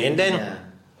 Branding. And then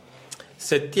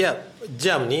setiap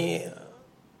jam ni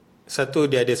satu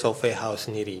dia ada software house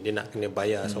sendiri. Dia nak kena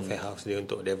bayar software house dia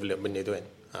untuk develop benda tu kan.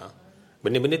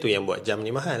 Benda-benda tu yang buat jam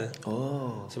ni mahal.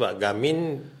 Sebab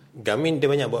Garmin dia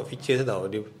banyak buat features tau.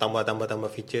 Dia tambah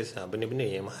features. Benda-benda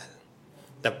yang mahal.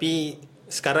 Tapi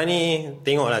sekarang ni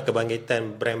tengoklah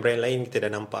kebangkitan brand-brand lain kita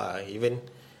dah nampak. Even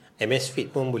MS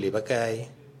Fit pun boleh pakai.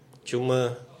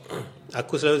 Cuma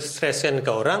aku selalu stresskan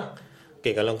ke orang,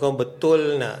 okay, kalau kau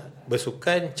betul nak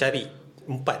bersukan, cari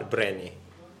 4 brand ni.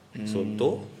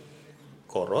 Sunto,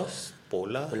 Coros,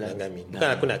 Polar dan Garmin. Bukan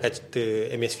aku nak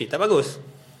kata MS Fit tak bagus.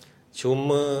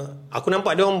 Cuma aku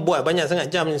nampak dia orang buat banyak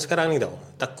sangat jam sekarang ni tau.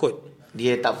 Takut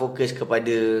dia tak fokus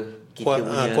kepada kita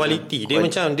punya quality. Dia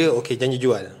macam dia okay janji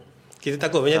jual. Kita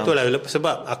takut macam tu lah.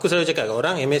 Sebab aku selalu cakap kat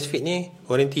orang, MS Fit ni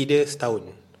warranty dia setahun.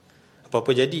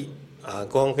 Apa-apa jadi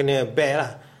korang kena bear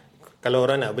lah. Kalau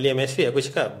orang nak beli MS Fit, aku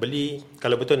cakap beli,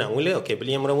 kalau betul nak mula, okay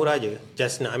beli yang murah-murah je.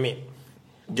 Just nak ambil,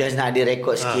 just nak ada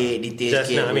rekod sikit, detail just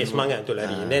sikit, nak ambil semangat untuk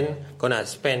lari. Then kau nak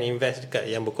spend, invest dekat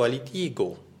yang berkualiti,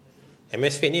 go.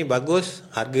 MS Fit ni bagus,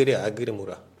 harga dia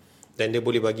murah. Dan dia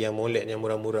boleh bagi yang AMOLED yang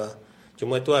murah-murah.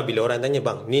 Cuma tu lah bila orang tanya,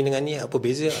 bang ni dengan ni apa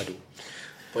beza? Aduh,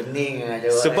 pening lah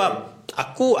jawab. Sebab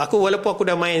aku walaupun aku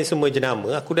dah main semua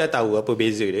jenama, aku dah tahu apa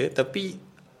beza dia, tapi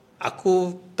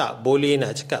aku tak boleh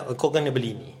nak cakap kau kena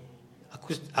beli ni.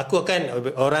 Aku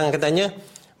akan, orang akan tanya,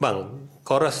 bang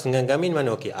Coros dengan Garmin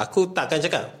mana okey? Aku takkan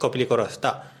cakap kau pilih Coros.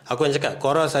 Tak, aku akan cakap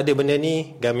Coros ada benda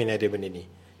ni, Garmin ada benda ni.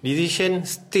 Decision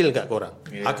still kat korang.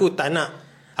 Aku tak nak,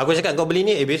 aku cakap kau beli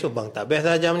ni, besok bang tak best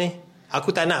lah jam ni,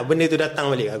 aku tak nak benda tu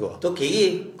datang balik kat aku. Tu okey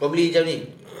kau beli jam ni,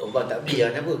 bang tak beli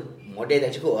lah, kenapa? Model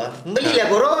tak cukup lah, belilah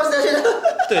Coros dah.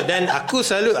 Betul. Dan aku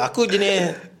selalu, aku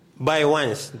jenis buy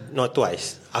once not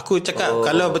twice. Aku cakap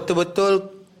kalau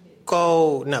betul-betul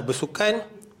kau nak bersukan,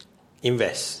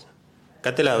 invest.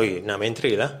 Katalah nak main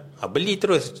trail lah, beli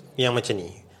terus yang macam ni.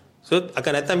 So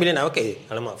akan datang bila nak pakai,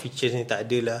 alamak features ni tak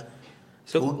ada lah.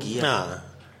 So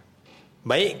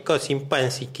baik kau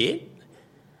simpan sikit.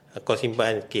 Kau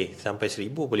simpan sampai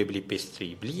 1,000 boleh beli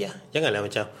pastry, beli lah. Janganlah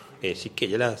macam sikit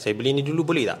je lah, saya beli ni dulu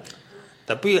boleh tak.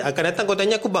 Tapi akan datang kau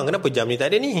tanya aku, bang kenapa jam ni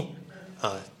tak ada ni?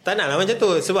 Tak nak lah macam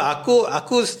tu. Sebab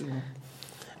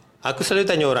aku selalu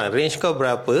tanya orang, range kau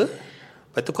berapa,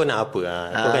 lepas tu kau nak apa.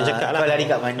 Kau akan cakap lah kau lari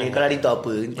kat mana, kau lari tu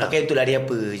apa, pakai untuk lari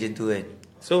apa, macam tu kan.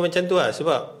 So macam tu lah.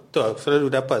 Sebab tu aku selalu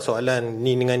dapat soalan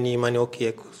ni dengan ni mana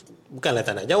okey. Aku bukanlah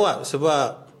tak nak jawab,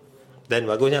 sebab dan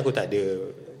bagusnya aku tak ada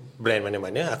brand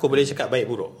mana-mana, aku boleh cakap baik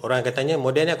buruk. Orang akan tanya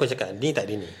model ni, aku cakap ni tak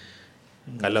ada ni.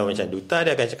 Kalau macam duta,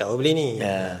 dia akan cakap beli ni.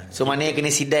 So maknanya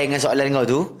kena sidai dengan soalan kau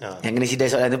tu. Yang kena sidai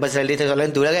soalan tu pasal dia tahu soalan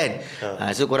tu lah kan.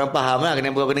 So korang faham lah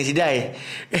kenapa kau kena sidai.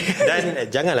 Dan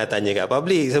janganlah tanya kat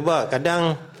public, sebab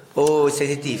kadang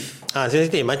sensitif.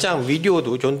 Sensitif. Macam video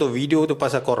tu, contoh video tu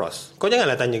pasal koros, kau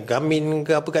janganlah tanya gamin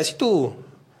ke apa kat situ.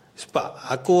 Sebab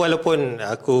aku, walaupun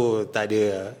aku tak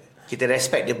ada, kita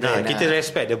respect the brand. Kita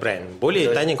respect the brand.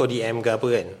 Boleh tanya kau DM ke apa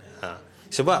kan.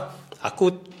 Sebab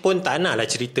aku pun tak nak lah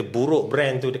cerita buruk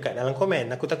brand tu dekat dalam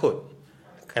komen. Aku takut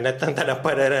kan datang tak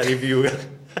dapat dah review kan.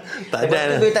 Tak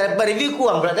ada. Lepas tak dapat review,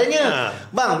 kurang pula tanya.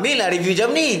 Bang, Bil lah review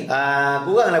jam ni.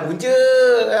 Kurang lah punca.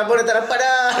 Apa dah tak dapat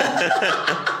dah.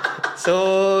 So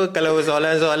kalau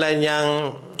soalan-soalan yang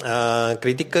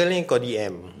kritikal ni, kau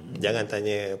DM. Jangan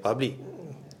tanya public.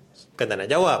 Kan tak nak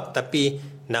jawab, tapi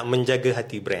nak menjaga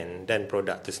hati brand dan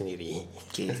produk tu sendiri.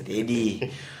 Okay, steady.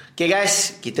 Okay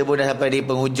guys, kita pun dah sampai di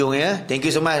penghujung ya. Thank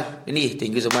you so much.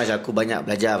 Thank you so much. Aku banyak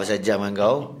belajar pasal jam dengan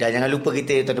kau. Dan jangan lupa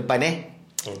kita tahun depan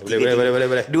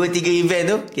Boleh. 2-3 event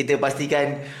tu kita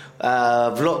pastikan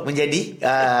vlog menjadi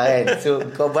kan. So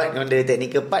kau buat on the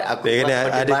technical part, aku buat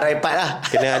on the barai part lah.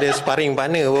 Kena ada sparring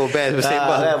partner best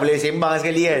bersembang kan, boleh sembang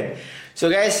sekali kan.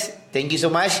 So guys, thank you so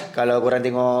much kalau korang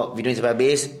tengok video ni sampai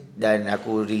habis. Dan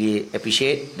aku really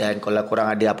appreciate. Dan kalau korang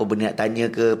ada apa benda nak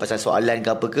tanya ke, pasal soalan ke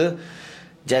apa ke,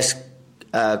 just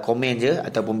komen je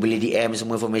ataupun boleh DM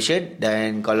semua information.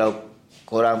 Dan kalau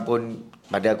korang pun,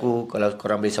 pada aku, kalau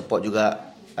korang boleh support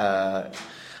juga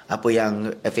apa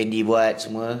yang Afendi buat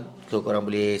semua, so korang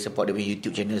boleh support dia punya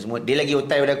YouTube channel semua. Dia lagi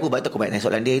otai pada aku, sebab tu aku banyak tanya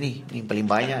soalan dia ni paling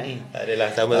banyak ni. Adalah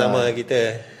sama-sama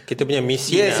kita punya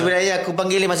misi. Sebenarnya aku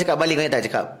panggil dia masa kat Bali, kau tak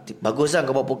cakap bagus lah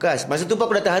kau buat podcast. Masa tu pun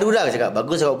aku dah terharu dah, aku cakap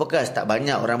bagus lah buat podcast. Tak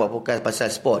banyak orang buat podcast pasal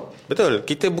sport. Betul.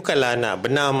 Kita bukanlah nak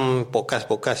benam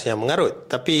podcast-podcast yang mengarut,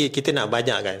 tapi kita nak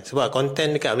banyak kan. Sebab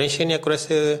konten dekat Malaysia ni aku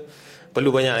rasa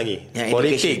perlu banyak lagi.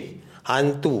 Politik,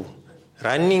 hantu,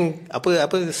 running,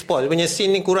 apa sport punya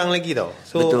scene ni kurang lagi tau.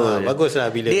 So baguslah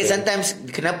bila dia sometimes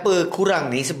kenapa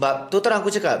kurang ni, sebab tu terang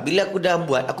aku cakap, bila aku dah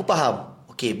buat, aku faham.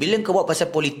 Okay, bila kau buat pasal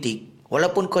politik,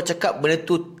 walaupun kau cakap benda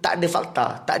tu tak ada fakta,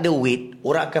 tak ada weight,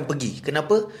 orang akan pergi.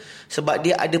 Kenapa? Sebab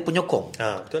dia ada penyokong.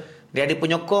 Betul. Dia ada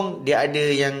penyokong, dia ada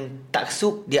yang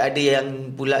taksub, dia ada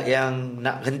yang pula yang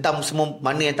nak hentam semua,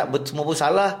 mana yang tak betul, semua pun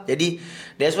salah. Jadi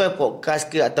that's why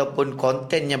podcast ke ataupun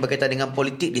konten yang berkaitan dengan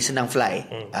politik dia senang fly.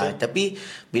 Tapi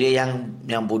bila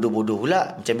yang bodoh-bodoh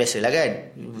pula, macam biasalah kan,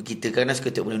 kita kadang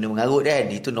suka tengok benda-benda mengarut kan,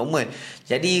 itu normal.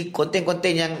 Jadi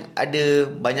konten-konten yang ada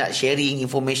banyak sharing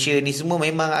information ni semua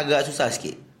memang agak susah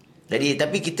sikit. Jadi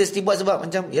tapi kita mesti buat sebab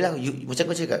macam yalah, macam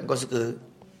kau cakap, kau suka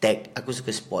tech, aku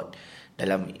suka sport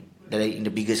dalam in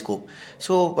the bigger scope.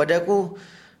 So pada aku,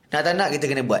 nak tak nak kita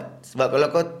kena buat. Sebab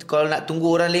kalau nak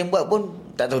tunggu orang lain buat pun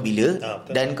tak tahu bila.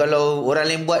 Dan kalau orang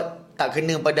lain buat tak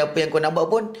kena pada apa yang kau nak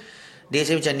buat pun, dia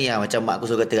saya macam ni lah. Macam mak aku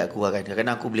suka kata kat aku kan,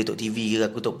 kadang-kadang aku boleh tengok TV ke,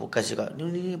 aku tengok podcast, cakap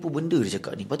ni apa benda dia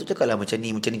cakap ni, patut cakap lah macam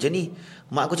ni.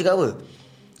 Mak aku cakap apa?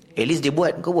 At least dia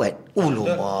buat, kau buat.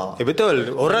 Mak.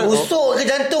 Betul. Orang usuk ke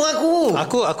jantung aku.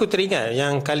 Aku teringat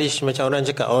yang Kalish, macam orang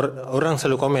cakap, orang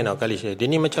selalu komen tau Kalish, dia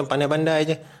ni macam pandai-pandai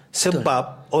je.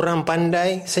 Sebab orang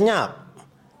pandai senyap.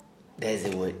 That's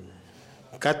the word.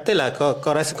 Katalah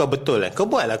kau rasa kau betul kan, kau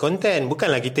buatlah konten.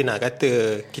 Bukanlah kita nak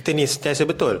kata kita ni sentiasa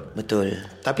betul.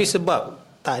 Tapi sebab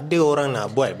tak ada orang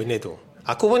nak buat benda tu,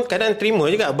 aku pun kadang terima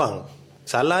juga, bang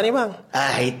salah ni bang.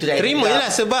 Itu dah terima je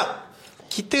lah, sebab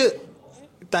kita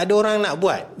tak ada orang nak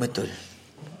buat. Betul.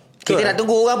 Kita nak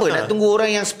tunggu orang apa? Nak tunggu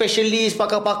orang yang specialist,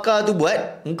 pakar-pakar tu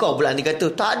buat. Engkau pula ni kata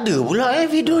tak ada pula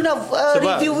video nak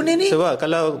review benda ni. Sebab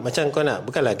kalau macam kau nak,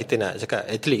 bukanlah kita nak cakap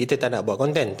atlet kita tak nak buat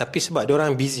konten, tapi sebab dia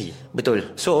orang busy.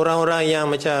 Betul. So orang-orang yang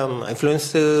macam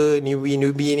influencer,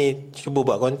 newbie ni cuba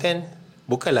buat konten,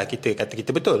 bukanlah kita kata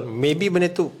kita betul. Maybe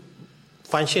benda tu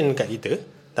function kat kita,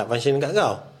 tak function kat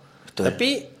kau. Betul. Tapi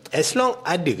as long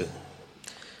ada.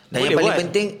 Dan yang paling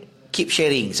penting, keep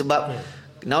sharing. Sebab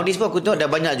nowadays pun aku tengok dah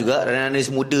banyak juga ranas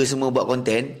muda semua buat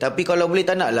konten. Tapi kalau boleh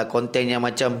tak naklah konten yang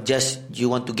macam just you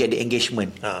want to get the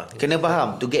engagement. Kena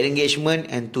faham, to get engagement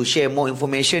and to share more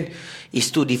information is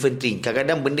two different things.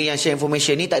 Kadang-kadang benda yang share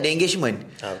information ni tak ada engagement.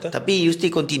 Tapi you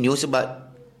still continue, sebab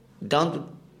down to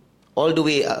all the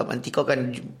way nanti kau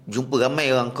akan jumpa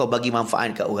ramai orang, kau bagi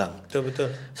manfaat kat orang.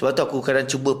 Betul. Sebab tu aku kadang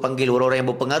cuba panggil orang-orang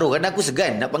yang berpengaruh. Kadang aku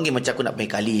segan nak panggil, macam aku nak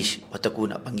panggil Kalish, atau aku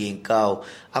nak panggil kau.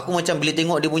 Aku macam bila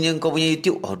tengok dia punya, kau punya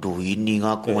YouTube, aduh ini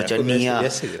aku macam ni lah.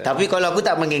 Tapi kalau aku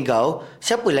tak panggil kau,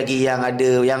 siapa lagi yang ada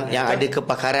yang ada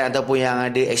kepakaran ataupun yang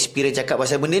ada experience cakap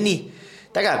pasal benda ni?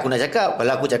 Takkan aku nak cakap.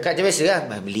 Kalau aku cakap macam biasa lah,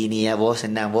 beli ni lah boh,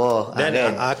 senang boh. Dan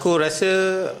kan? Aku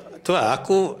rasa tu lah,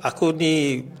 aku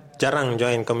ni jarang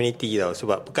join community tau.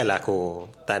 Sebab bukanlah aku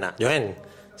tak nak join,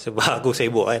 sebab aku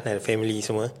sibuk kan, ada family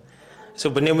semua. So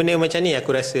benda-benda macam ni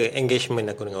aku rasa engagement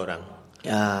aku dengan orang.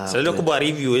 Selalu aku buat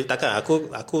review. Takkan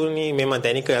aku ni memang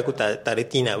technical. Aku tak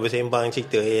reti nak bersembang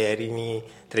cerita hari ni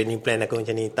training plan aku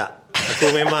macam ni. Tak, aku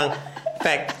memang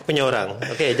fact punya orang.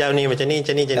 Okay, jam ni macam ni.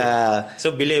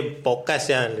 So bila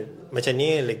podcast yang macam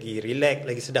ni, lagi relax,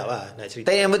 lagi sedap lah nak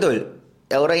cerita. Tak, yang betul,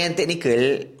 orang yang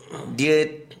technical dia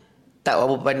tak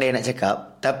apa pandai nak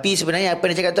cakap, tapi sebenarnya apa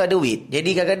yang cakap tu ada weight. Jadi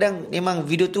kadang-kadang memang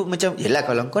video tu macam, yelah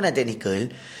kalau kau nak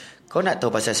technical, kau nak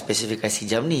tahu pasal spesifikasi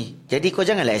jam ni. Jadi kau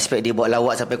janganlah expect dia buat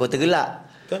lawak sampai kau tergelak.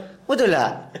 Betul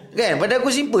tak? Kan? Pada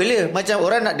aku simple je. Macam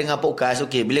orang nak dengar podcast.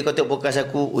 Okay, bila kau tengok podcast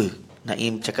aku,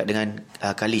 Naim cakap dengan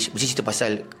Kalish, mesti cerita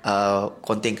pasal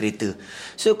content creator.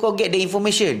 So kau get the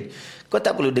information. Kau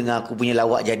tak perlu dengar aku punya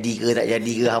lawak jadi ke tak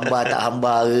jadi ke, hamba tak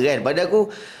hamba ke kan. Pada aku,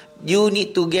 you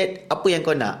need to get apa yang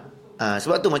kau nak.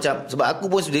 Sebab tu sebab aku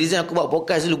pun the reason aku buat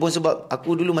podcast dulu pun sebab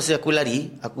aku dulu masa aku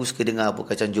lari, aku suka dengar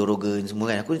podcast macam Joe Rogan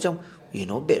semua kan. Aku macam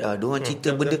not bad lah diorang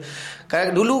cerita benda.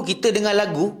 Kadang dulu kita dengar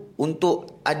lagu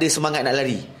untuk ada semangat nak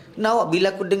lari. Now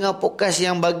bila aku dengar podcast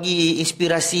yang bagi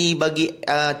inspirasi, bagi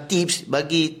tips,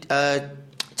 bagi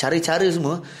cara-cara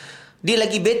semua, dia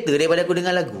lagi better daripada aku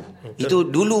dengar lagu. Itu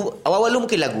dulu awal-awal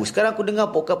mungkin lagu. Sekarang aku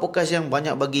dengar podcast-podcast yang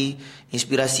banyak bagi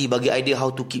inspirasi, bagi idea how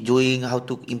to keep going, how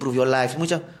to improve your life. Semua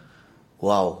macam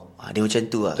wow, dia macam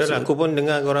tu lah. So, aku pun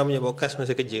dengar korang punya podcast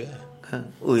masa kerja.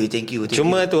 Thank you.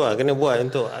 Cuma tu lah, kena buat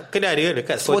untuk kena ada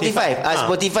dekat Spotify.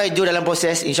 Spotify jauh dalam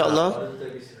proses, insyaAllah.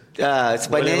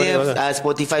 Sebenarnya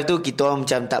Spotify tu kita orang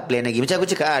macam tak plan lagi. Macam aku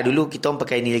cakap dulu kita orang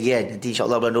pakai ni lagi kan. Nanti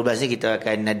insyaAllah bulan 12 ni kita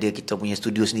akan ada kita punya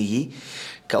studio sendiri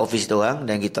kat office kita orang,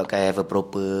 dan kita akan have a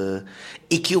proper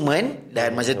equipment.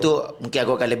 Dan masa tu mungkin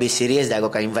aku akan lebih serius, dan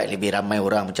aku akan invite lebih ramai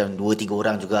orang, macam 2-3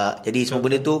 orang juga. Jadi semua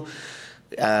benda tu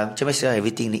macam biasa,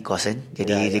 everything need cost kan.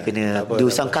 Jadi dia kena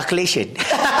do some calculation.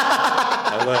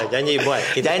 Janji buat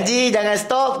janji jangan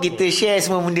stop, kita share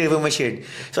semua benda information.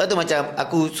 Sebab tu macam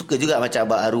aku suka juga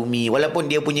macam Abang Arumi, walaupun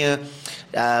dia punya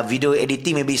video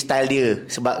editing maybe style dia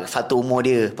sebab faktor umur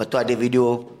dia. Lepas tu ada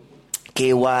video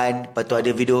K1, lepas tu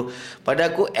ada video.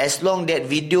 Pada aku, as long that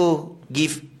video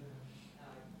give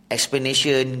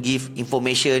explanation, give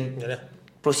information,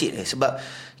 proceed lah. Sebab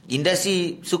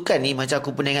industri sukan ni, macam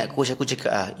aku pernah ingat coach aku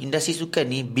cakap industri sukan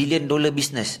ni $1 billion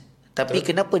business. Tapi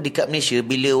kenapa dekat Malaysia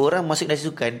bila orang masuk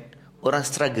industri sukan, orang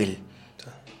struggle?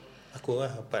 Aku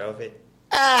lah part of it.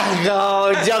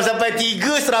 Kau jam sampai 3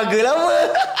 struggle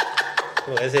apa?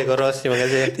 Terima kasih Koros, terima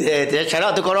kasih. Shout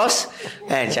out to Koros.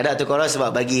 Shout out to Koros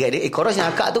sebab bagi kat dia. Koros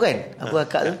yang akak tu kan? Apa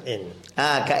akak tu?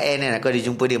 Kak N kan. Aku ada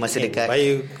jumpa dia masa dekat.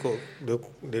 Baik kok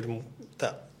dia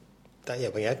tak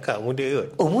payah panggil akak, muda kot.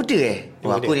 Oh, muda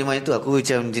muda. Aku ni macam tu. Aku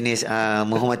macam jenis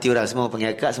menghormati orang. Semua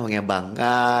panggil akak, semua panggil abang.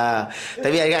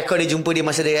 Tapi aku ada jumpa dia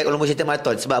masa dekat Kuala Lumpur Cerita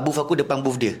Marathon. Sebab booth aku depan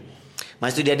booth dia.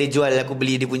 Masa tu dia ada jual, aku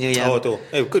beli dia punya yang tu.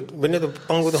 Benda tu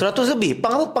panggu tu 100 lebih.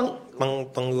 Pang apa?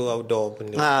 Panggu outdoor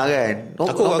benda. Kan.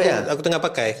 Aku tengah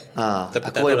pakai. Tapi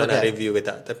aku tak tahu nak review ke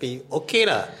tak. Tapi okey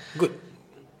lah. Good.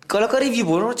 Kalau kau review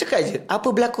pun orang cakap je, apa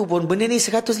berlaku pun benda ni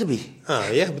 100 lebih.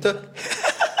 Ya betul.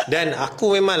 Dan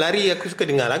aku memang lari, aku suka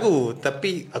dengar lagu,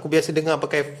 tapi aku biasa dengar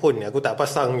pakai phone ni. Aku tak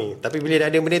pasang ni. Tapi bila dah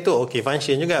ada benda tu, okay,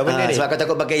 function juga benda ni. Sebab kau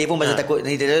takut pakai earphone, pasal takut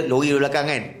nanti lori di belakang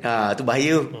kan. Tu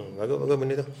bahaya. Bagus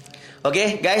benda tu.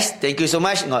 Okay guys, thank you so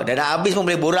much. Dah nak habis pun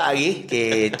boleh borak lagi.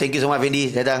 Okay, thank you so much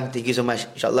Fendi datang. Thank you so much.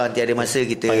 InsyaAllah nanti ada masa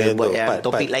kita buat yang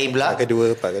topik lain pula.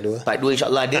 Part 2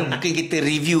 insyaAllah ada. Mungkin kita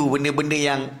review benda-benda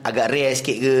yang agak rare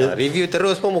sikit ke. Review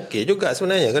terus pun okey juga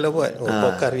sebenarnya kalau buat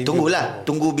podcast review.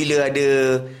 Tunggu bila ada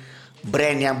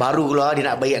brand yang baru keluar, dia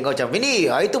nak bagi kat kau macam Fendi,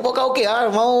 itu podcast okey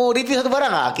mau review satu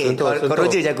barang okay. Kau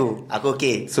roger je aku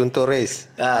okey. Suntuk race.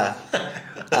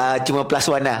 Cuma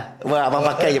plus one lah. Abang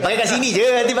pakai je. Pakai kat sini je.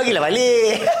 Nanti bagilah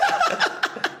balik.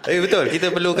 Tapi betul, kita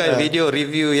perlukan video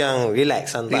review yang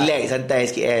relax,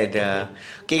 santai sikit kan.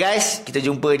 Okay guys, kita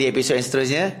jumpa di episod yang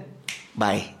seterusnya.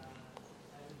 Bye.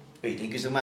 Thank you so much.